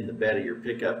in the bed of your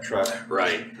pickup truck,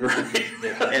 right,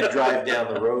 and drive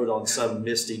down the road on some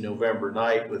misty November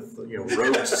night with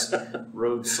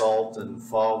road salt and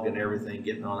fog and everything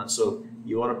getting on it. So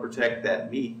you want to protect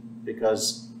that meat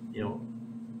because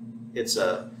it's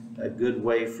a good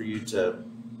way for you to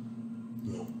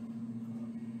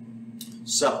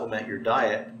supplement your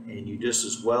diet, and you just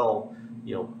as well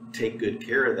take good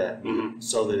care of that meat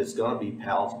so that it's going to be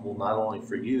palatable not only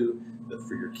for you but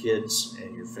for your kids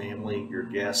and your family, your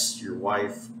guests, your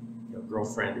wife,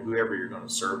 girlfriend, or whoever you're going to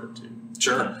serve it to.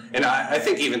 Sure. And I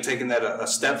think even taking that a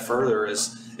step further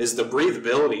is the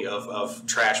breathability of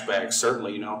trash bags.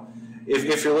 Certainly,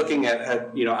 if you're looking at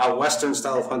out Western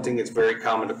style of hunting, it's very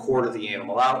common to quarter the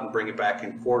animal out and bring it back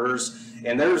in quarters.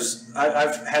 And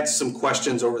I've had some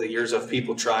questions over the years of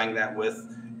people trying that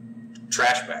with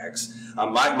trash bags.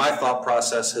 My thought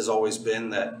process has always been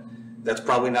that that's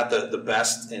probably not the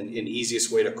best and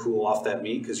easiest way to cool off that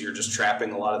meat, because you're just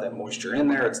trapping a lot of that moisture in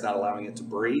there. It's not allowing it to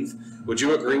breathe. Would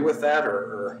you agree with that?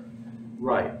 Or?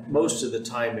 Right. Most of the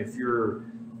time, if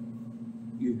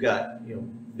you've got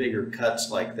bigger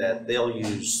cuts like that, they'll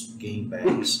use game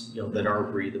bags that are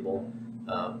breathable.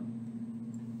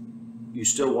 You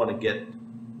still want to get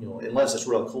unless it's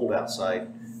real cold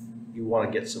outside, you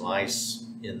want to get some ice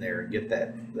in there and get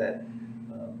that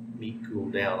meat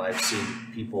cooled down. I've seen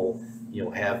people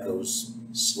have those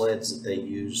sleds that they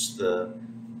use to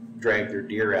drag their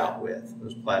deer out with,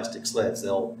 those plastic sleds.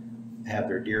 They'll have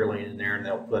their deer laying in there and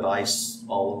they'll put ice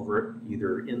all over it,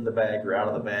 either in the bag or out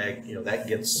of the bag. That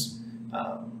gets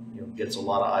gets a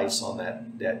lot of ice on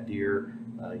that deer.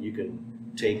 You can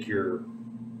take your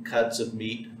cuts of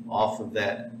meat off of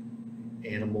that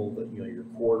animal, but your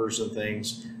quarters and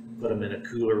things, put them in a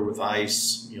cooler with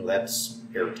ice. That's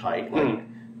airtight,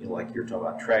 like you're talking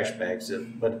about trash bags.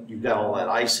 But you've got all that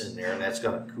ice in there, and that's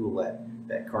going to cool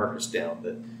that carcass down.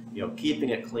 But keeping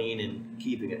it clean and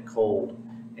keeping it cold,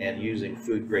 and using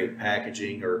food grade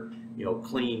packaging or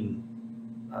clean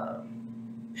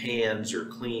pans or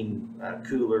clean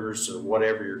coolers or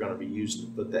whatever you're going to be using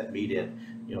to put that meat in.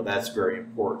 That's very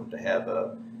important to have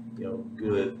a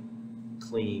good,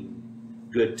 clean,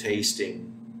 good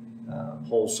tasting,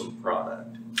 wholesome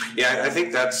product. Yeah, I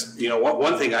think that's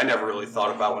one thing I never really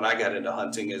thought about when I got into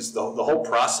hunting is the whole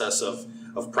process of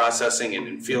processing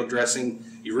and field dressing.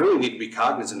 You really need to be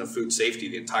cognizant of food safety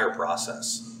the entire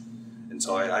process, and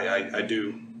so I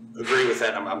do agree with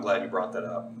that. I'm glad you brought that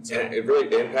up. So. And it really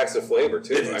impacts the flavor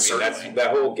too. I mean, certainly.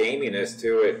 that whole gaminess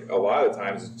to it. A lot of the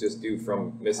times, it's just due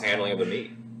from mishandling of the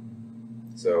meat.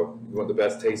 So you want the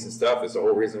best tasting stuff. It's the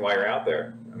whole reason why you're out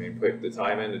there. I mean, put the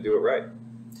time in to do it right.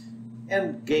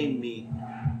 And game meat,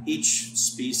 each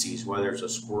species, whether it's a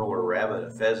squirrel or a rabbit,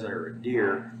 a pheasant or a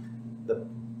deer,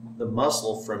 the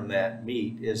muscle from that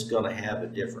meat is going to have a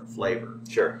different flavor.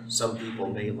 Sure. Some people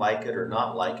may like it or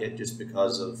not like it just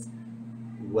because of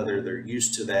whether they're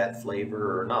used to that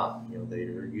flavor or not.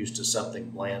 They're used to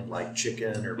something bland like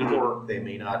chicken or pork. They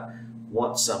may not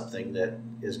want something that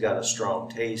has got a strong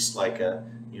taste like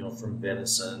from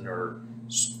venison or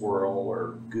squirrel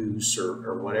or goose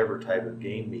or whatever type of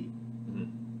game meat.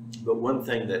 But one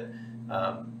thing that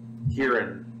here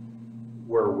in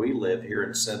where we live, here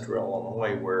in central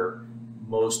Illinois, where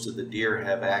most of the deer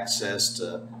have access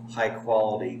to high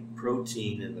quality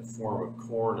protein in the form of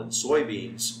corn and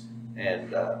soybeans, and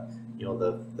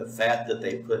the fat that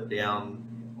they put down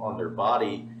on their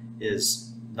body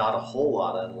is not a whole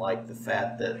lot unlike the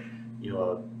fat that, you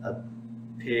know, a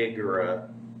pig or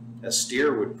a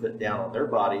steer would put down on their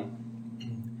body.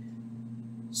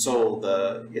 So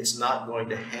it's not going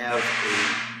to have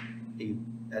a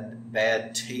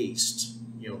bad taste,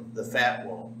 you know, the fat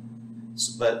won't.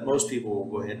 So, but most people will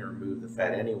go ahead and remove the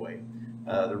fat anyway.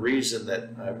 The reason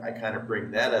that I kind of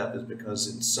bring that up is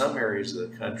because in some areas of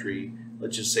the country,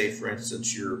 let's just say, for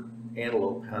instance, you're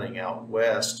antelope hunting out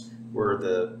west, where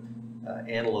the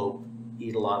antelope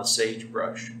eat a lot of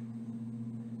sagebrush.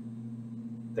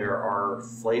 There are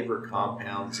flavor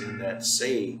compounds in that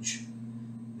sage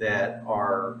that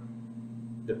are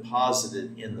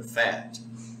deposited in the fat.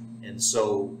 And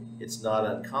so it's not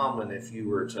uncommon if you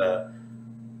were to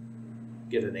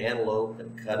get an antelope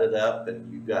and cut it up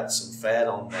and you've got some fat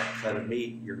on that cut of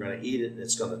meat, you're going to eat it and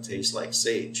it's going to taste like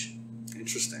sage.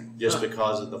 Interesting. Just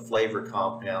because of the flavor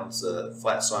compounds,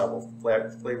 fat soluble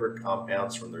flavor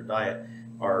compounds from their diet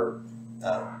are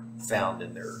found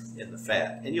in the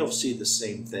fat. And you'll see the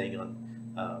same thing on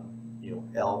you know,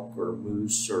 elk or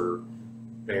moose or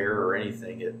bear or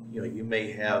anything. You know, you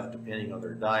may have, depending on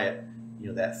their diet, you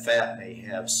know, that fat may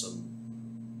have some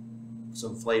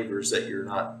flavors that you're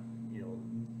not, you know,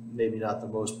 maybe not the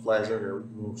most pleasant or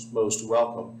most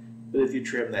welcome. But if you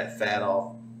trim that fat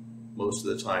off, most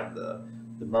of the time the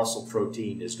muscle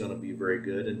protein is going to be very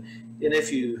good. And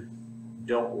if you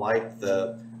don't like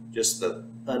just the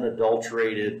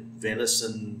unadulterated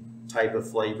venison type of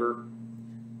flavor,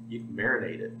 you can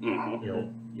marinate it.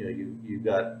 Mm-hmm. You've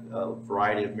got a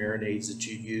variety of marinades that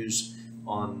you use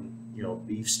on, you know,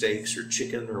 beef steaks or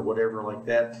chicken or whatever like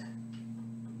that.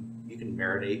 You can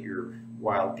marinate your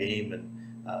wild game and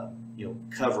you know,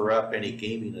 cover up any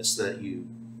gaminess that you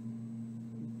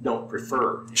don't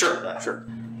prefer. Sure.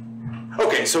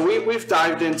 Okay, so we've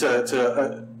dived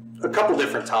into a couple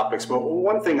different topics, but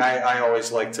one thing I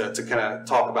always like to kind of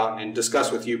talk about and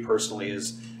discuss with you personally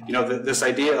is, you know, this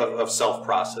idea of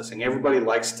self-processing. Everybody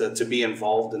likes to be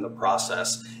involved in the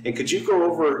process. And could you go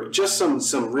over just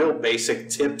some real basic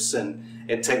tips and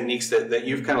techniques that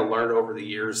you've kind of learned over the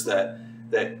years that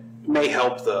may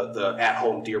help the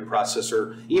at-home deer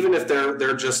processor, even if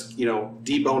they're just, you know,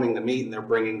 deboning the meat and they're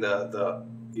bringing the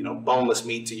you know, boneless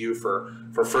meat to you for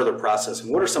further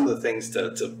processing? What are some of the things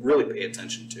to really pay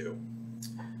attention to?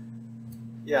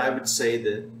 Yeah, I would say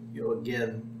that, you know,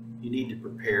 again, you need to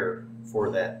prepare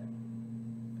for that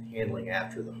handling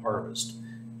after the harvest.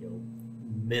 You know,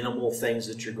 minimal things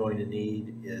that you're going to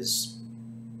need is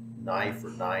knife or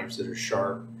knives that are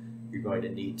sharp. You're going to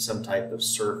need some type of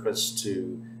surface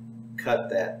to cut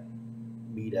that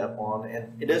meat up on, and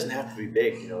it doesn't have to be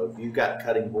big. You know, if you've got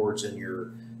cutting boards in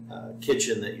your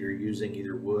kitchen that you're using,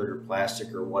 either wood or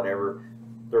plastic or whatever,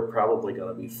 they're probably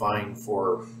going to be fine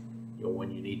for, you know,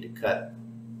 when you need to cut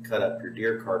up your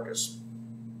deer carcass.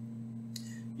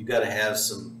 You've got to have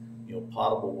some, you know,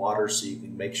 potable water so you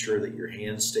can make sure that your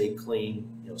hands stay clean.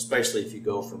 You know, especially if you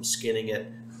go from skinning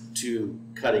it to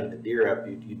cutting the deer up,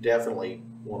 you definitely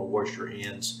want to wash your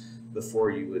hands before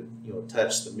you would, you know,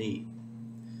 touch the meat.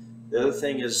 The other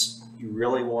thing is you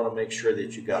really want to make sure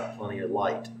that you got plenty of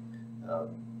light.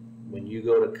 When you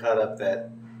go to cut up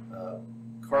that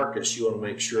carcass, you want to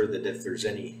make sure that if there's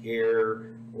any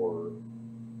hair or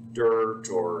dirt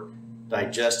or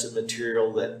digestive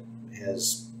material that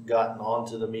has gotten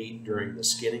onto the meat during the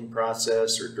skinning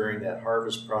process or during that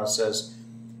harvest process,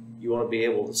 you want to be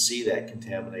able to see that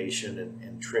contamination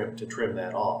and trim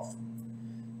that off.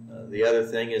 The other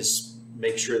thing is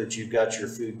make sure that you've got your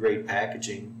food grade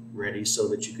packaging ready so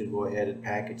that you can go ahead and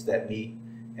package that meat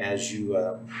as you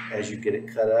get it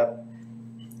cut up.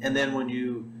 And then when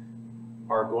you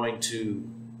are going to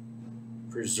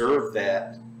preserve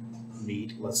that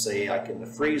meat, let's say like in the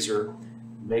freezer,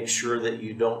 make sure that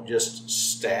you don't just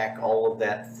stack all of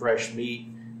that fresh meat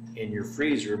in your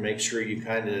freezer. Make sure you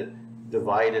kind of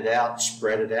divide it out,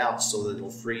 spread it out so that it'll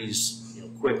freeze, you know,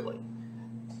 quickly.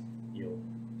 You know,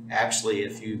 actually,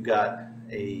 if you've got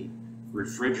a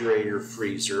refrigerator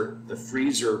freezer, the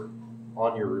freezer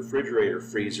on your refrigerator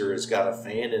freezer has got a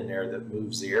fan in there that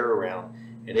moves the air around,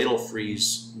 and it'll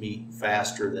freeze meat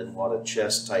faster than what a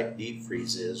chest type deep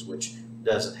freeze is, which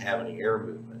doesn't have any air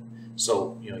movement.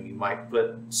 So, you know, you might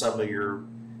put some of your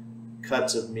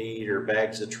cuts of meat or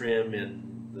bags of trim in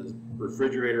the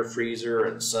refrigerator freezer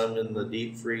and some in the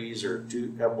deep freeze, or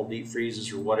couple deep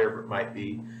freezes or whatever it might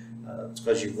be. It's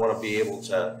because you want to be able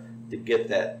to get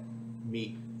that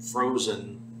meat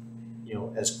frozen, you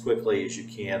know, as quickly as you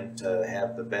can to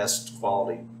have the best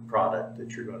quality product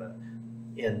that you're going to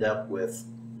end up with,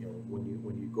 you know, when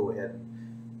you go ahead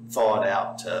and thaw it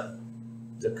out to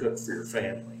cook for your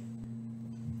family.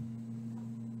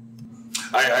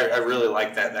 I really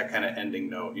like that kind of ending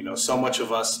note. So much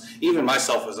of us, even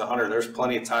myself as a hunter, there's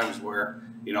plenty of times where,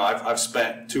 I've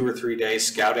spent 2 or 3 days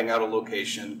scouting out a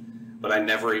location, but I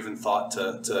never even thought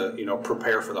to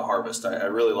prepare for the harvest. I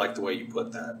really like the way you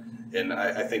put that. And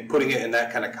I think putting it in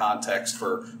that kind of context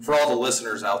for all the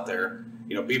listeners out there,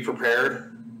 be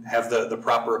prepared, have the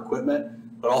proper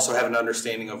equipment, but also have an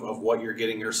understanding of what you're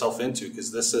getting yourself into,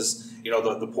 because this is,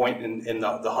 the point in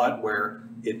the hunt where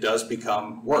it does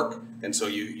become work. And so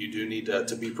you do need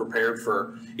to be prepared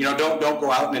for, don't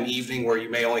go out in an evening where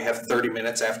you may only have 30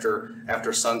 minutes after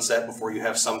sunset before you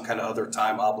have some kind of other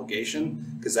time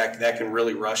obligation, because that can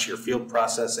really rush your field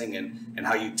processing and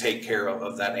how you take care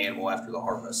of that animal after the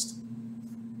harvest.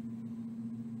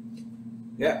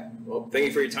 Yeah. Well, thank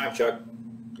you for your time, Chuck.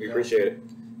 We appreciate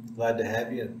it. Glad to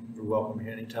have you. You're welcome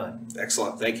here anytime.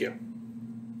 Excellent. Thank you.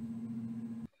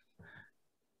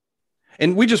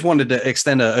 And we just wanted to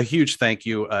extend a huge thank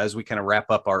you as we kind of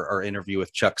wrap up our interview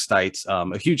with Chuck Stites.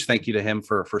 A huge thank you to him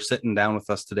for sitting down with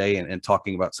us today and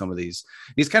talking about some of these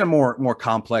kind of more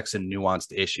complex and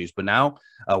nuanced issues. But now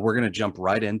we're going to jump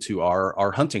right into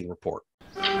our hunting report.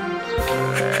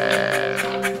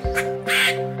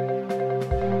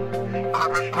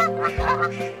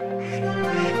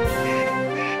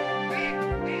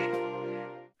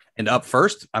 And up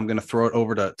first, I'm going to throw it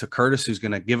over to Curtis, who's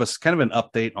going to give us kind of an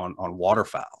update on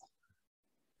waterfowl.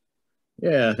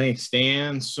 Yeah, thanks,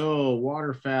 Dan. So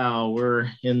waterfowl,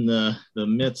 we're in the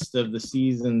midst of the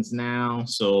seasons now.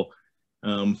 So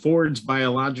Ford's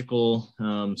biological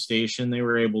station, they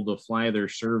were able to fly their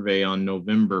survey on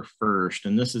November 1st.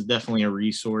 And this is definitely a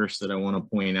resource that I want to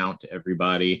point out to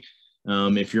everybody.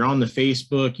 If you're on the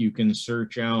Facebook, you can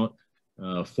search out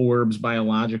Forbes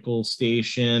Biological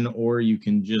Station, or you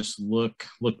can just look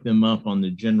them up on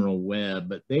the general web.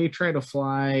 But they try to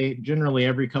fly generally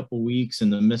every couple weeks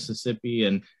in the Mississippi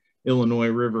and Illinois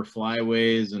River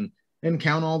flyways and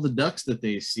count all the ducks that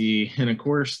they see. And of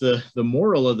course, the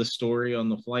moral of the story on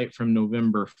the flight from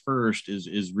November 1st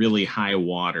is really high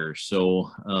water.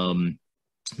 So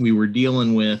we were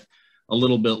dealing with a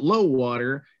little bit low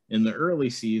water in the early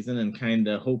season and kind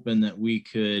of hoping that we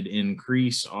could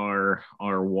increase our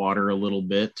water a little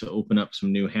bit to open up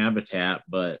some new habitat.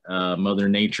 But Mother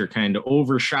Nature kind of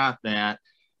overshot that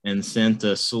and sent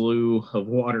a slew of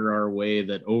water our way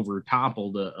that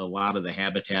overtoppled a lot of the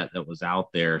habitat that was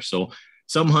out there. So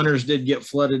some hunters did get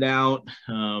flooded out.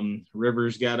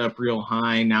 Rivers got up real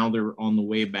high. Now they're on the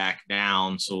way back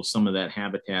down. So some of that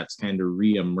habitat's kind of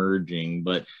re-emerging.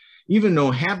 But even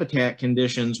though habitat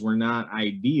conditions were not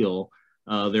ideal,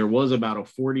 there was about a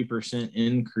 40%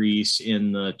 increase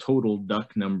in the total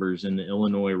duck numbers in the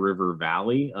Illinois River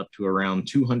Valley, up to around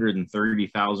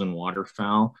 230,000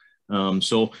 waterfowl.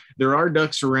 So there are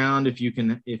ducks around if you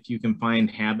can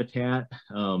find habitat.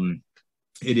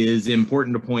 It is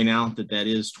important to point out that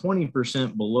is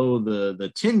 20% below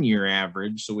the 10-year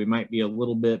average. So we might be a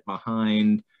little bit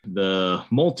behind the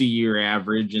multi-year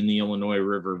average in the Illinois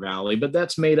River Valley, but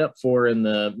that's made up for in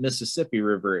the Mississippi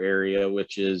River area,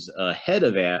 which is ahead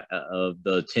of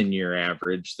the 10-year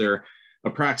average. They're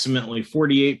approximately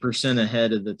 48%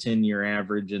 ahead of the 10-year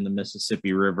average in the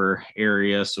Mississippi River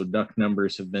area. So duck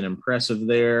numbers have been impressive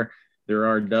there. There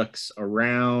are ducks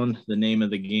around. The name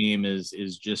of the game is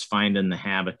just finding the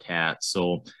habitat.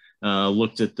 So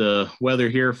looked at the weather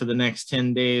here for the next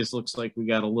 10 days. Looks like we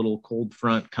got a little cold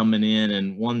front coming in.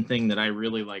 And one thing that I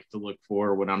really like to look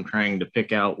for when I'm trying to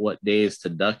pick out what days to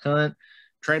duck hunt,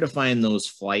 try to find those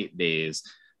flight days,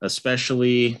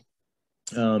 especially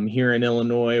here in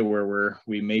Illinois, where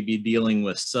we may be dealing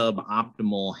with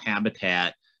suboptimal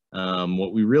habitat.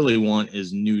 What we really want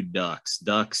is new ducks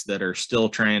that are still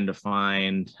trying to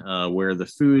find where the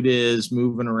food is,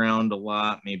 moving around a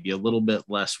lot, maybe a little bit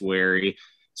less wary.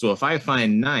 So if I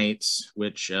find nights,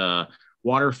 which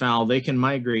waterfowl, they can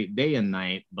migrate day and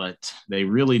night, but they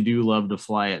really do love to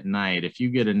fly at night. If you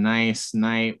get a nice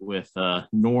night with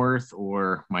north,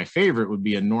 or my favorite would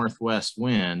be a northwest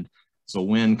wind, so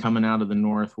wind coming out of the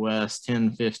northwest,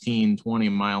 10, 15, 20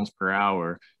 miles per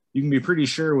hour, you can be pretty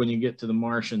sure when you get to the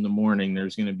marsh in the morning,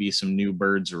 there's going to be some new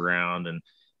birds around,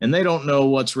 and they don't know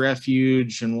what's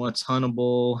refuge and what's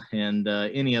huntable and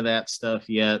any of that stuff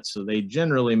yet. So they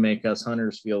generally make us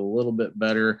hunters feel a little bit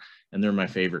better, and they're my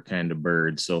favorite kind of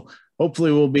bird. So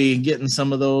hopefully we'll be getting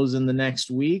some of those in the next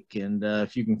week. And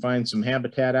if you can find some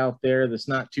habitat out there that's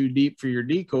not too deep for your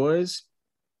decoys,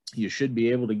 you should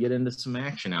be able to get into some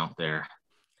action out there.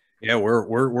 Yeah,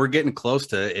 we're getting close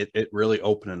to it really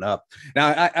opening up.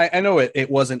 Now, I know it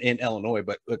wasn't in Illinois,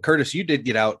 but Curtis, you did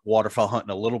get out waterfowl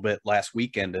hunting a little bit last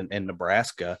weekend in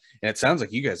Nebraska, and it sounds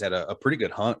like you guys had a pretty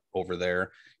good hunt over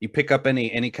there. You pick up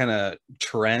any kind of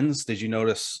trends? Did you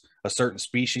notice a certain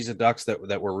species of ducks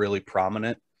that were really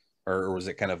prominent, or was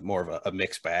it kind of more of a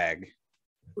mixed bag?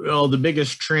 Well, the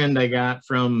biggest trend I got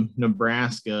from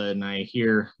Nebraska, and I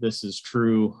hear this is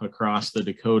true across the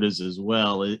Dakotas as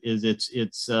well, is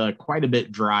it's quite a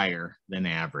bit drier than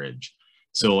average.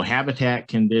 So habitat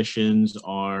conditions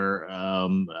are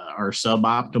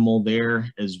suboptimal there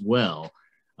as well.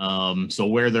 So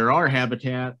where there are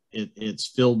habitat, it's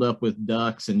filled up with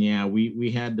ducks, and yeah, we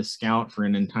had to scout for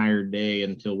an entire day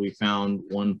until we found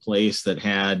one place that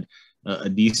had a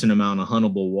decent amount of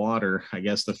huntable water. I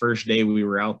guess the first day we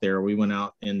were out there, we went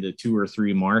out into 2 or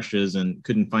 3 marshes and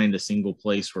couldn't find a single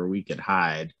place where we could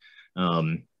hide.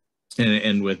 And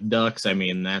with ducks, I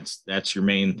mean, that's your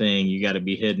main thing. You got to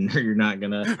be hidden or you're not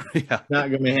gonna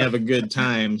have a good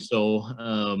time.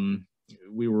 So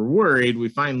we were worried. We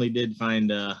finally did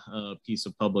find a piece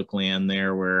of public land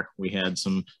there where we had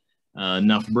some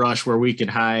enough brush where we could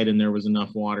hide, and there was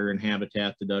enough water and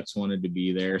habitat. The ducks wanted to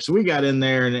be there, so we got in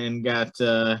there and got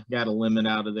a limit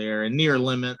out of there. And near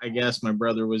limit, I guess my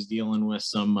brother was dealing with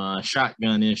some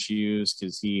shotgun issues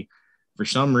because for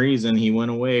some reason he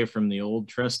went away from the old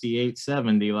trusty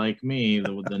 870 like me,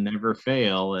 the never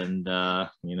fail, and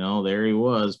there he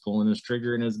was pulling his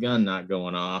trigger and his gun not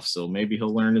going off. So maybe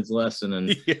he'll learn his lesson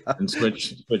and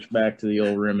switch back to the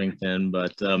old Remington.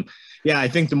 But yeah, I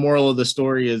think the moral of the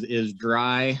story is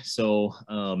dry. So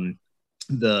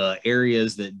the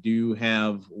areas that do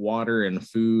have water and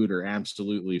food are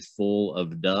absolutely full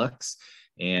of ducks,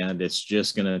 and it's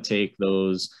just going to take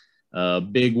those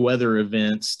big weather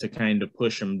events to kind of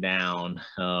push them down.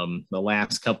 The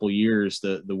last couple years,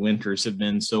 the winters have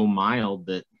been so mild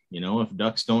that, if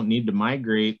ducks don't need to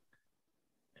migrate,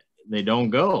 they don't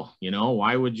go.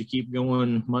 Why would you keep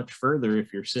going much further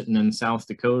if you're sitting in South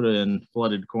Dakota and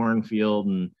flooded cornfield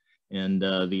and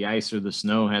the ice or the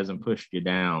snow hasn't pushed you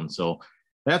down? So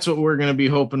that's what we're going to be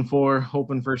hoping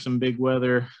for some big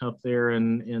weather up there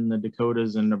in the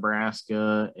Dakotas and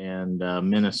Nebraska and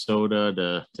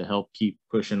Minnesota to help keep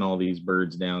pushing all these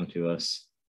birds down to us.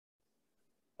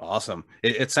 Awesome.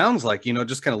 It sounds like,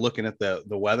 just kind of looking at the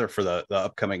weather for the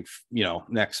upcoming,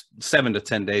 next 7 to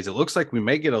 10 days, it looks like we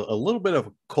may get a little bit of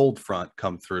a cold front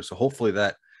come through. So hopefully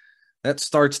that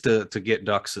starts to get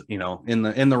ducks, in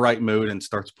the right mood and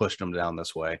starts pushing them down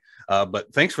this way.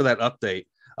 But thanks for that update.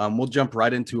 We'll jump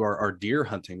right into our deer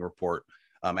hunting report.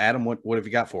 Adam, what have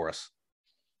you got for us?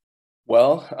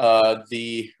 Well,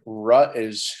 the rut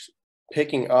is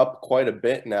picking up quite a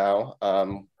bit now,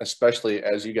 especially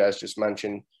as you guys just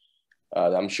mentioned.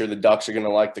 I'm sure the ducks are going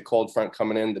to like the cold front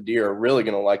coming in. The deer are really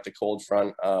going to like the cold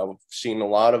front. We've seen a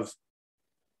lot of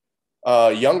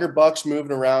younger bucks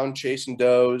moving around, chasing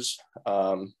does.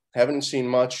 Haven't seen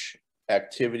much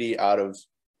activity out of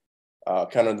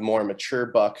kind of the more mature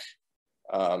buck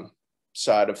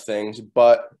side of things,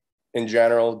 but in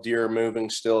general, deer are moving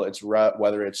still. It's rut,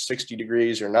 whether it's 60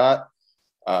 degrees or not.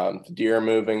 The deer are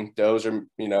moving, does are,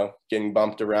 getting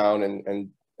bumped around, and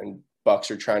bucks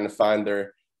are trying to find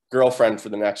their girlfriend for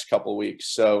the next couple of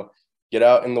weeks. So get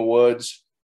out in the woods.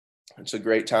 It's a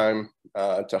great time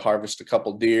to harvest a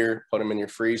couple deer, put them in your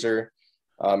freezer.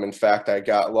 In fact, I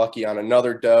got lucky on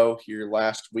another doe here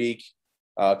last week.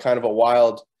 Kind of a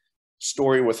wild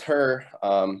story with her.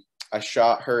 I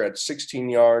shot her at 16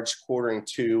 yards, quartering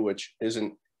 2, which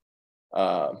isn't,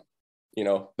 the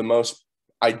most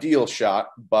ideal shot,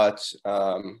 but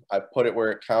I put it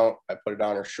where it count. I put it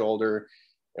on her shoulder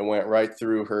and went right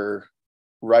through her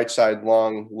right side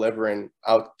lung, liver, and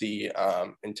out the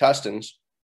intestines.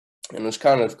 And it was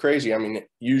kind of crazy. I mean,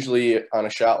 usually on a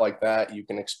shot like that, you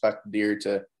can expect the deer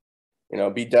to,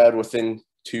 be dead within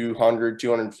 200,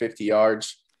 250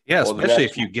 yards. Yeah, well, especially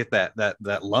if you get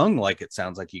that lung like it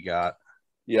sounds like you got.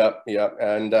 Yep.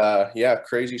 And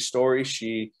crazy story.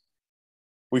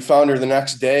 We found her the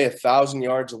next day 1,000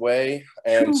 yards away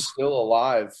and still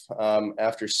alive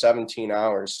after 17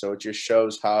 hours. So it just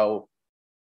shows how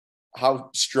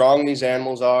strong these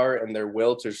animals are, and their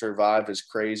will to survive is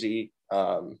crazy.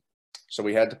 So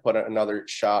we had to put another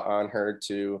shot on her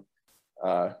to,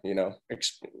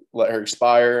 let her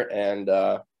expire. And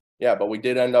but we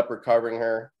did end up recovering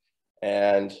her,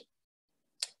 and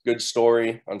good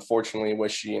story. Unfortunately,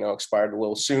 wish she, expired a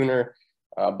little sooner.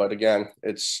 But again,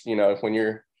 it's, when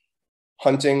you're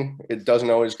hunting, it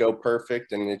doesn't always go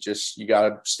perfect, and you got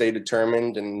to stay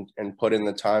determined and put in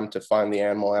the time to find the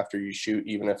animal after you shoot,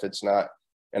 even if it's not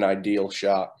an ideal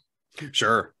shot.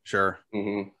 Sure.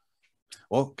 Mm-hmm.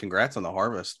 Well, congrats on the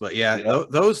harvest. But yeah,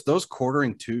 those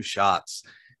quartering two shots,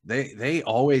 they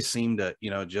always seem to,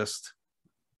 just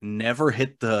never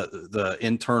hit the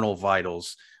internal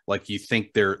vitals like you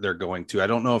think they're going to. I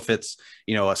don't know if it's,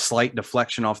 a slight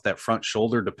deflection off that front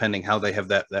shoulder, depending how they have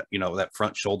that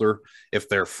front shoulder, if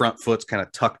their front foot's kind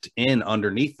of tucked in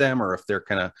underneath them, or if they're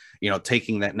kind of,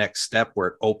 taking that next step where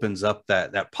it opens up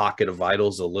that pocket of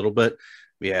vitals a little bit.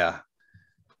 Yeah,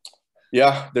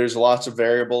 there's lots of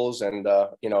variables, and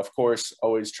of course,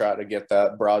 always try to get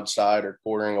that broadside or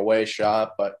quartering away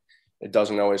shot, but it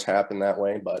doesn't always happen that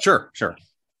way. But sure.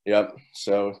 Yep.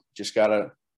 So just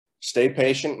gotta stay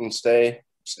patient and stay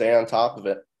on top of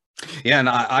it. Yeah, and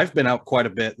I've been out quite a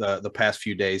bit the past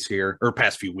few days here, or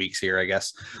past few weeks here, I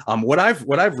guess. What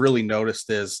I've really noticed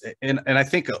is, and I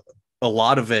think a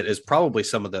lot of it is probably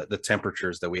some of the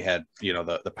temperatures that we had,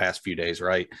 the past few days,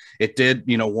 right? It did,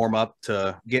 warm up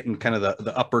to getting kind of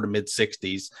the upper to mid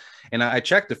 60s. And I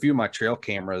checked a few of my trail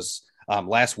cameras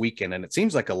last weekend, and it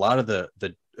seems like a lot of the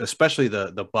especially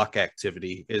the buck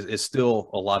activity is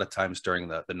still a lot of times during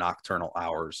the nocturnal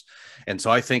hours. And so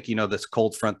I think, this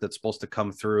cold front that's supposed to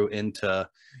come through into,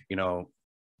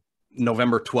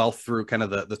 November 12th through kind of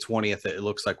the 20th, it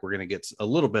looks like we're going to get a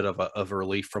little bit of a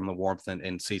relief from the warmth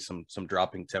and see some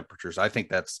dropping temperatures. I think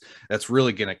that's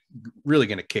really going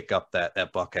to kick up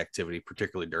that buck activity,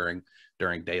 particularly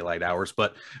during daylight hours.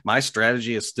 But my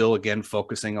strategy is still, again,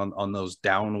 focusing on those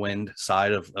downwind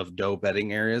side of doe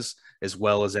bedding areas, as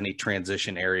well as any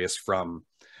transition areas from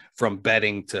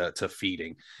bedding to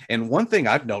feeding. And one thing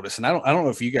I've noticed, and I don't know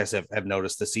if you guys have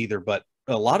noticed this either, but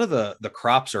a lot of the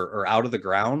crops are out of the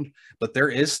ground, but there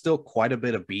is still quite a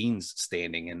bit of beans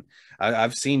standing. And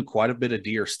I've seen quite a bit of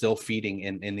deer still feeding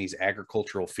in these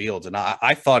agricultural fields. And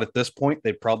I thought at this point,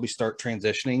 they'd probably start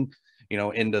transitioning,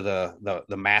 into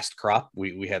the mast crop.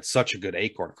 We had such a good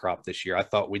acorn crop this year. I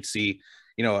thought we'd see,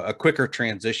 a quicker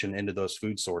transition into those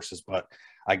food sources, but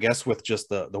I guess with just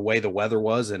the way the weather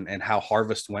was and how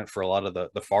harvest went for a lot of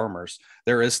the farmers,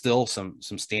 there is still some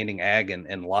standing ag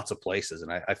in lots of places.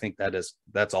 And I think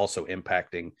that's also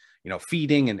impacting,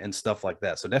 feeding and stuff like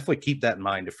that. So definitely keep that in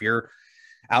mind. If you're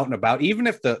out and about, even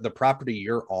if the property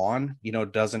you're on,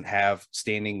 doesn't have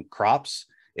standing crops,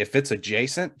 if it's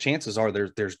adjacent, chances are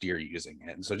there's deer using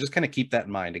it. And so just kind of keep that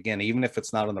in mind. Again, even if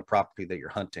it's not on the property that you're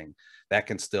hunting, that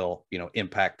can still,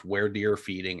 impact where deer are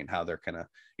feeding and how they're kind of,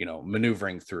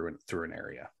 maneuvering through an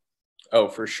area. Oh,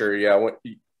 for sure. Yeah.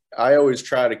 I always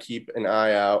try to keep an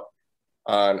eye out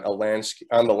on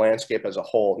the landscape as a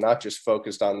whole, not just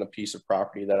focused on the piece of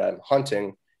property that I'm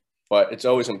hunting, but it's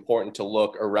always important to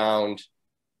look around,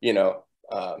 the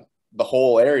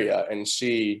whole area and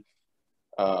see,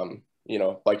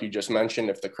 like you just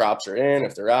mentioned, if the crops are in,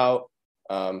 if they're out,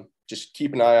 just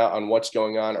keep an eye out on what's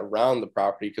going on around the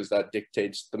property, because that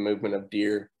dictates the movement of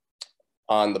deer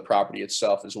on the property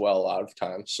itself as well a lot of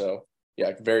times. So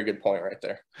yeah, very good point right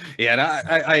there. Yeah, and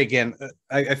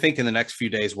I think in the next few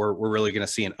days we're really going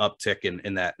to see an uptick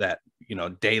in that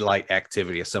daylight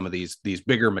activity of some of these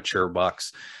bigger mature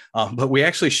bucks. But we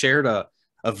actually shared a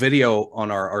video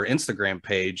on our Instagram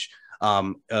page.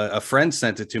 A friend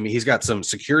sent it to me. He's got some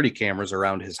security cameras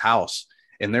around his house,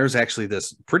 and there's actually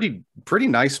this pretty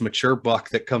nice mature buck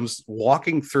that comes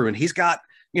walking through, and he's got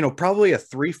probably a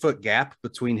 3-foot gap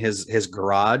between his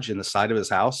garage and the side of his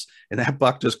house, and that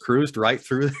buck just cruised right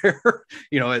through there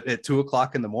at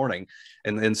 2:00 in the morning.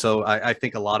 And so I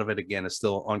think a lot of it, again, is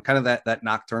still on kind of that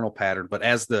nocturnal pattern. But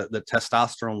as the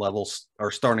testosterone levels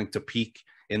are starting to peak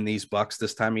in these bucks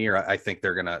this time of year, I think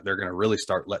they're gonna really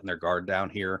start letting their guard down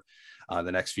here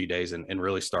the next few days and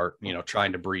really start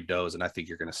trying to breed does. And I think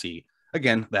you're going to see,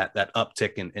 again, that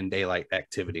uptick in daylight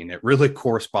activity, and it really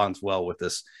corresponds well with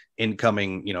this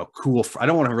incoming cool. I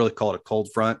don't want to really call it a cold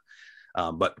front,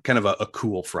 but kind of a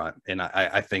cool front. And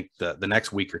I think the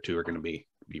next week or two are going to be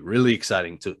really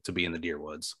exciting to be in the deer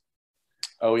woods.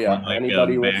 Oh yeah, like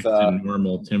anybody back with to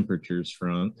normal temperatures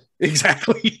front.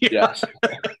 Exactly. Yeah.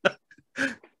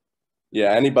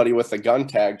 Yeah, anybody with a gun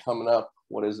tag coming up,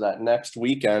 what is that, next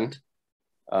weekend?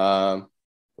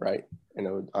 Right,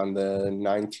 on the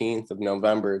 19th of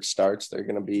November it starts. They're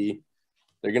gonna be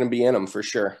in them for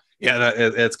sure. Yeah,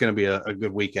 it's going to be a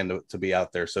good weekend to be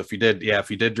out there. So if you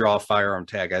did draw a firearm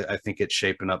tag, I think it's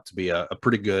shaping up to be a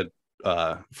pretty good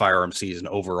firearm season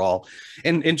overall.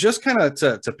 And just kind of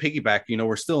to piggyback,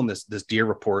 we're still in this deer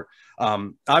report.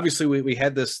 Obviously we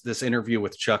had this interview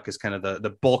with Chuck as kind of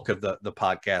the bulk of the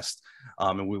podcast,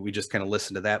 and we just kind of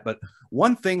listened to that. But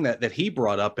one thing that he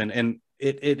brought up, and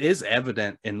it is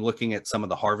evident in looking at some of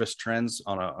the harvest trends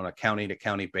on a county to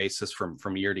county basis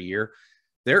from year to year,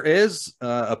 there is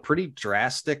a pretty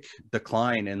drastic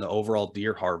decline in the overall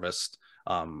deer harvest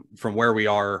from where we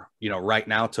are, right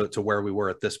now to where we were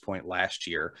at this point last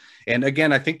year. And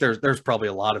again, I think there's probably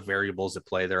a lot of variables at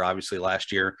play there. Obviously,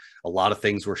 last year, a lot of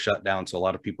things were shut down. So a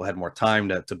lot of people had more time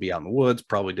to be out in the woods,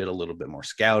 probably did a little bit more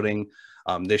scouting.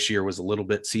 This year was a little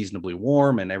bit seasonably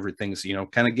warm and everything's,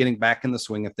 kind of getting back in the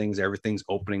swing of things. Everything's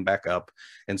opening back up.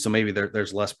 And so maybe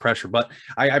there's less pressure. But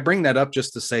I bring that up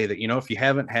just to say that, if you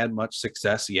haven't had much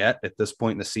success yet at this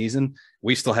point in the season,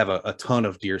 we still have a ton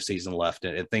of deer season left,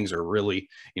 and things are really,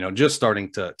 just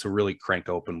starting to really crank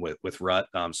open with rut.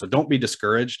 So don't be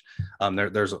discouraged.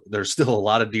 There's still a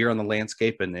lot of deer on the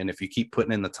landscape. And if you keep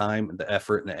putting in the time, the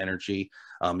effort and the energy,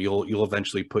 you'll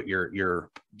eventually put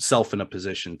yourself in a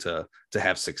position to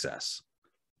have success.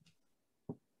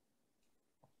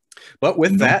 But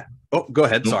with that, go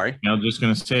ahead. Sorry. I was just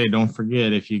going to say, don't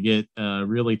forget, if you get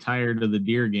really tired of the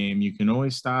deer game, you can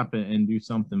always stop it and do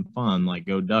something fun, like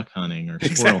go duck hunting or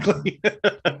squirrel hunting.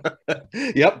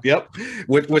 Yep.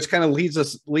 Which kind of leads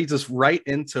us right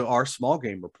into our small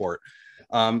game report.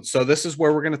 So this is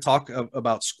where we're going to talk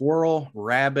about squirrel,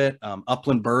 rabbit,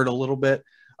 upland bird a little bit.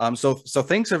 So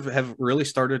things have really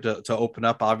started to open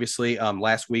up. Obviously,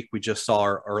 last weekend we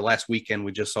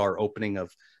just saw our opening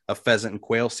of pheasant and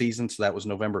quail season. So that was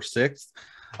November 6th.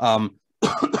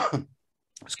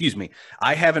 Excuse me.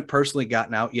 I haven't personally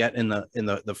gotten out yet in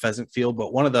the pheasant field,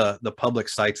 but one of the public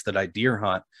sites that I deer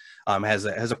hunt has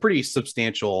a pretty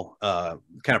substantial kind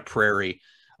of prairie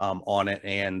on it,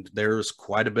 and there's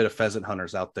quite a bit of pheasant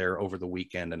hunters out there over the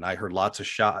weekend, and I heard lots of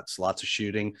shots, lots of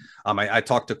shooting. I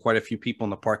talked to quite a few people in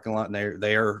the parking lot, and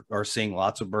they are seeing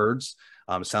lots of birds.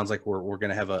 It sounds like we're going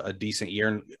to have a decent year.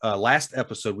 And last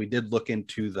episode we did look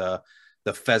into the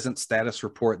pheasant status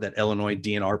report that Illinois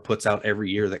DNR puts out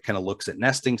every year that kind of looks at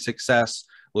nesting success,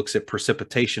 looks at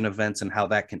precipitation events and how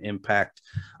that can impact,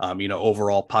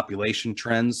 overall population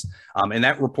trends. And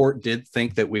that report did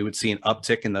think that we would see an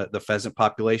uptick in the pheasant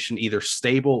population, either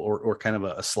stable or kind of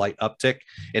a slight uptick.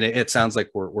 And it sounds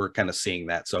like we're kind of seeing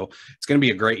that. So it's going to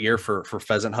be a great year for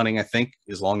pheasant hunting, I think,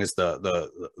 as long as the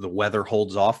weather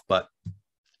holds off. But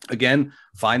again,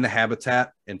 find the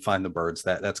habitat and find the birds.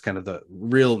 That's kind of the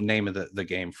real name of the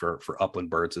game for upland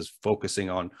birds, is focusing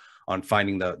on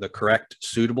finding the correct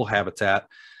suitable habitat.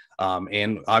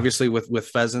 And obviously with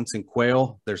pheasants and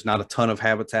quail, there's not a ton of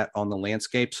habitat on the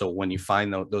landscape. So when you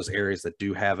find those areas that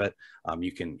do have it,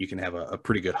 you can have a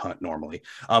pretty good hunt normally.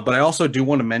 But I also do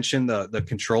want to mention the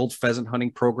controlled pheasant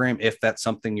hunting program, if that's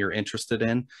something you're interested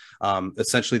in.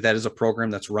 Essentially, that is a program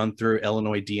that's run through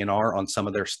Illinois DNR on some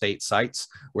of their state sites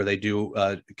where they do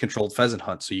controlled pheasant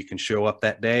hunts. So you can show up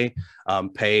that day,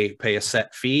 pay a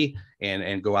set fee,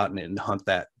 and go out and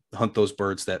hunt those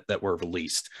birds that were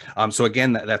released. So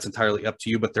again, that's entirely up to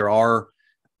you, but there are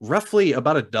roughly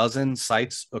about a dozen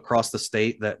sites across the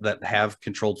state that have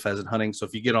controlled pheasant hunting. So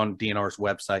if you get on DNR's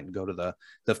website and go to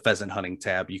the pheasant hunting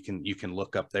tab, you can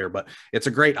look up there. But it's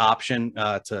a great option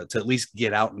to at least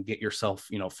get out and get yourself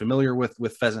familiar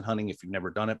with pheasant hunting if you've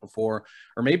never done it before,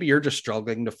 or maybe you're just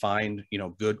struggling to find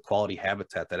good quality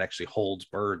habitat that actually holds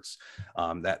birds.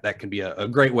 That can be a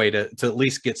great way to at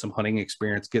least get some hunting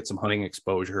experience, get some hunting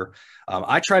exposure.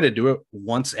 I try to do it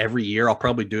once every year. I'll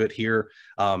probably do it here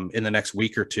in the next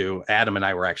week or two. Adam and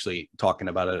I were actually talking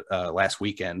about it last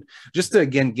weekend, just to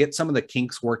again get some of the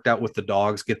kinks worked out with the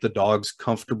dogs, get the dogs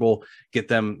comfortable, get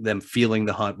them feeling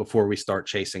the hunt before we start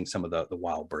chasing some of the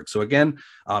wild birds. So again,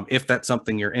 if that's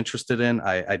something you're interested in,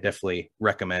 I definitely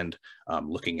recommend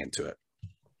looking into it.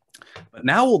 But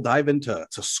now we'll dive into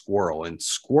squirrel. And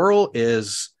squirrel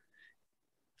is,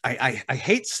 I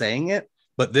hate saying it,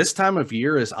 but this time of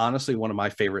year is honestly one of my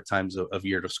favorite times of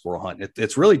year to squirrel hunt.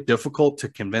 It's really difficult to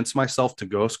convince myself to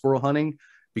go squirrel hunting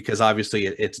because obviously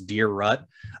it's deer rut.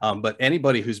 But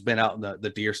anybody who's been out in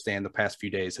the deer stand the past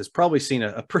few days has probably seen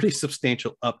a pretty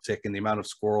substantial uptick in the amount of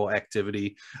squirrel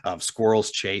activity, squirrels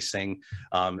chasing.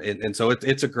 And so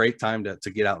it's a great time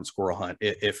to get out and squirrel hunt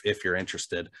if you're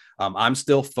interested. I'm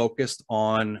still focused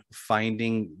on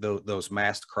finding those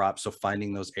mast crops. So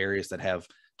finding those areas that have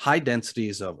high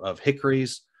densities of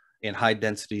hickories and high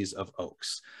densities of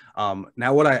oaks.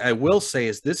 Now, what I will say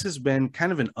is this has been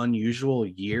kind of an unusual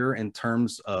year in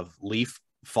terms of leaf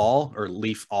fall or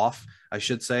leaf off, I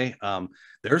should say.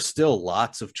 There's still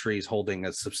lots of trees holding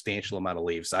a substantial amount of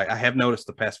leaves. I have noticed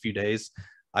the past few days,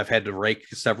 I've had to rake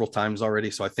several times already.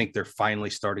 So I think they're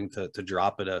finally starting to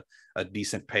drop at a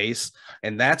decent pace.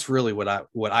 And that's really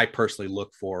what I personally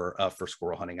look for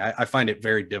squirrel hunting. I find it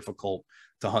very difficult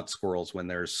to hunt squirrels when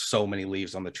there's so many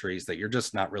leaves on the trees that you're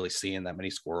just not really seeing that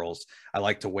many squirrels. I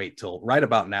like to wait till right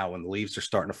about now when the leaves are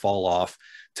starting to fall off,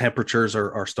 temperatures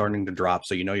are starting to drop.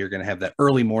 So you're going to have that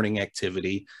early morning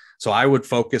activity. So I would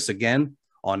focus again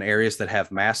on areas that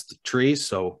have massed trees,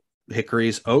 so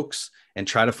hickories, oaks, and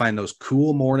try to find those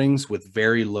cool mornings with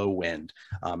very low wind.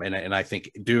 And I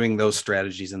think doing those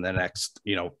strategies in the next,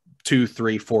 2,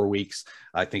 3, 4 weeks,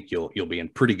 I think you'll be in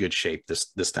pretty good shape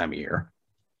this time of year.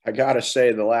 I gotta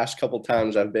say, the last couple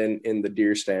times I've been in the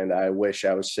deer stand, I wish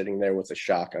I was sitting there with a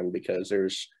shotgun, because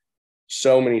there's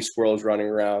so many squirrels running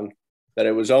around that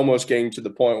it was almost getting to the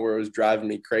point where it was driving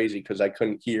me crazy because I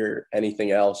couldn't hear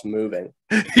anything else moving.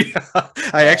 Yeah.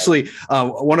 I actually,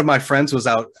 one of my friends was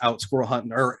out squirrel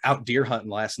hunting or out deer hunting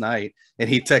last night, and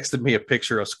he texted me a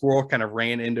picture. A squirrel kind of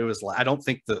ran into his lap. I don't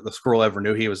think the squirrel ever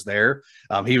knew he was there.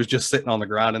 He was just sitting on the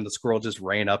ground, and the squirrel just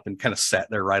ran up and kind of sat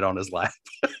there right on his lap.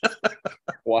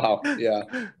 Wow. Yeah.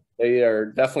 They are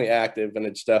definitely active, and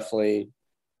it's definitely,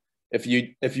 if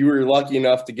you were lucky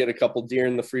enough to get a couple deer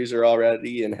in the freezer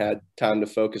already and had time to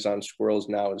focus on squirrels,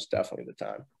 now is definitely the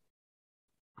time.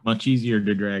 Much easier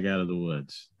to drag out of the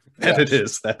woods. That it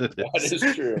is. That is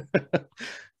true.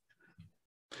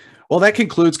 Well, that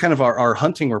concludes kind of our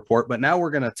hunting report, but now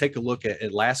we're going to take a look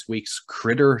at last week's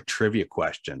critter trivia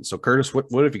question. So Curtis,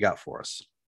 what have you got for us?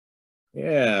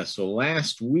 Yeah, so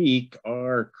last week,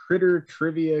 our critter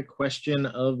trivia question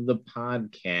of the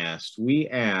podcast, we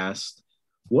asked,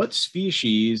 what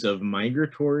species of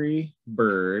migratory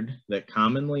bird that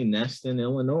commonly nests in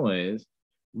Illinois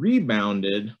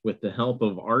rebounded with the help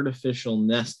of artificial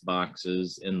nest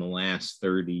boxes in the last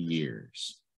 30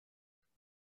 years?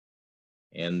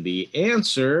 And the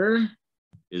answer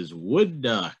is wood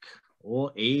duck,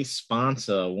 or A.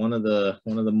 sponsa, one of the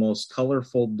most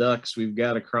colorful ducks we've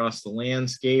got across the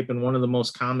landscape, and one of the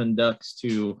most common ducks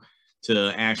to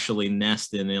actually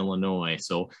nest in Illinois.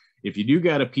 So if you do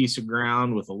got a piece of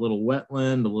ground with a little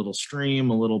wetland, a little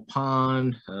stream, a little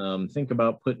pond, think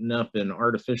about putting up an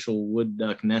artificial wood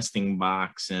duck nesting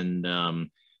box and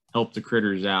help the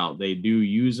critters out. They do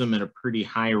use them at a pretty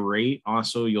high rate.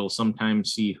 Also, you'll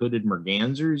sometimes see hooded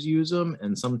mergansers use them,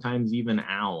 and sometimes even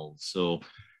owls. So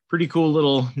pretty cool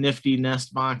little nifty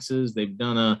nest boxes. They've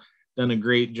done a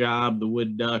great job. The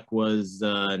wood duck was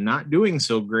not doing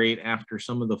so great after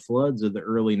some of the floods of the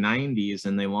early 90s,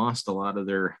 and they lost a lot of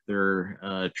their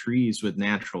trees with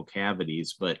natural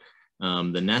cavities. But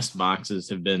the nest boxes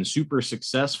have been super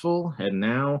successful, and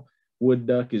now wood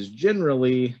duck is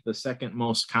generally the second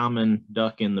most common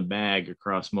duck in the bag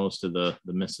across most of the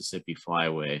Mississippi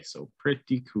flyway. So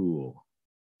pretty cool.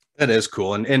 That is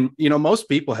cool. And most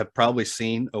people have probably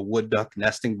seen a wood duck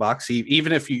nesting box,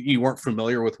 even if you weren't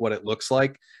familiar with what it looks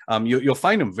like. You'll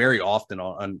find them very often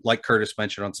on, like Curtis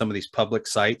mentioned, on some of these public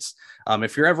sites.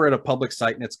 If you're ever at a public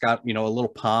site and it's got, a little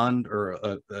pond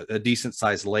or a decent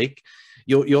sized lake,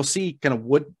 you'll see kind of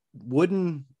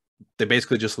wooden. They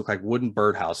basically just look like wooden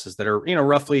birdhouses that are,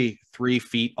 roughly 3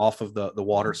 feet off of the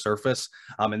water surface.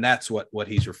 And that's what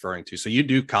he's referring to. So you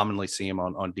do commonly see them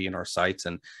on DNR sites,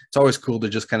 and it's always cool to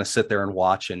just kind of sit there and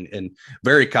watch. And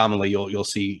very commonly you'll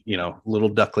see, little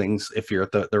ducklings, if you're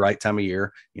at the right time of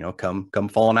year, come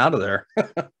falling out of there.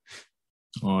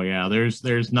 Oh yeah,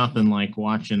 there's nothing like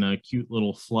watching a cute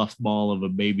little fluff ball of a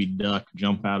baby duck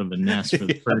jump out of a nest for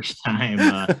the first time.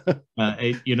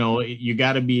 You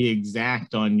got to be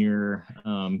exact on your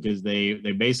because they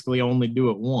basically only do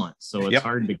it once, so it's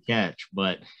hard to catch.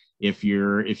 But if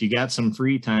you got some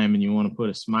free time and you want to put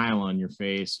a smile on your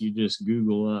face, you just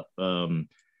Google up.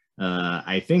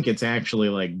 I think it's actually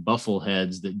like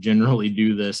buffleheads that generally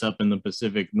do this up in the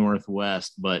Pacific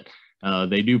Northwest, but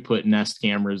they do put nest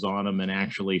cameras on them and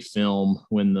actually film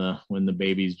when the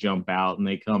babies jump out and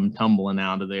they come tumbling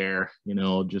out of there,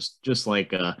 just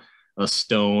like a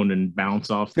stone, and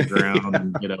bounce off the ground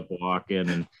and get up walking.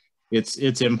 And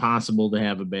it's impossible to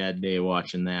have a bad day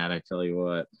watching that, I tell you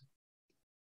what.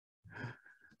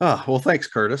 Oh, well, thanks,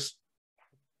 Curtis.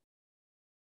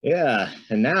 Yeah,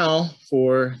 and now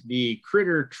for the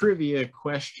critter trivia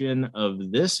question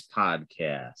of this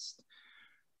podcast.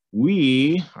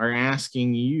 We are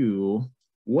asking you,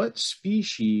 what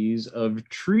species of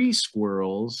tree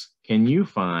squirrels can you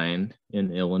find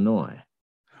in Illinois?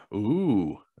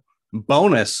 Ooh,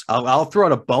 bonus. I'll throw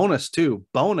out a bonus too.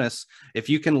 Bonus, if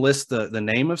you can list the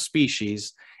name of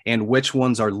species and which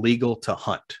ones are legal to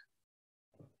hunt.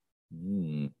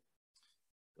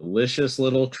 Delicious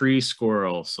little tree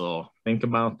squirrel. So think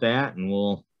about that, and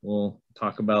we'll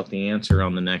talk about the answer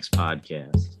on the next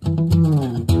podcast.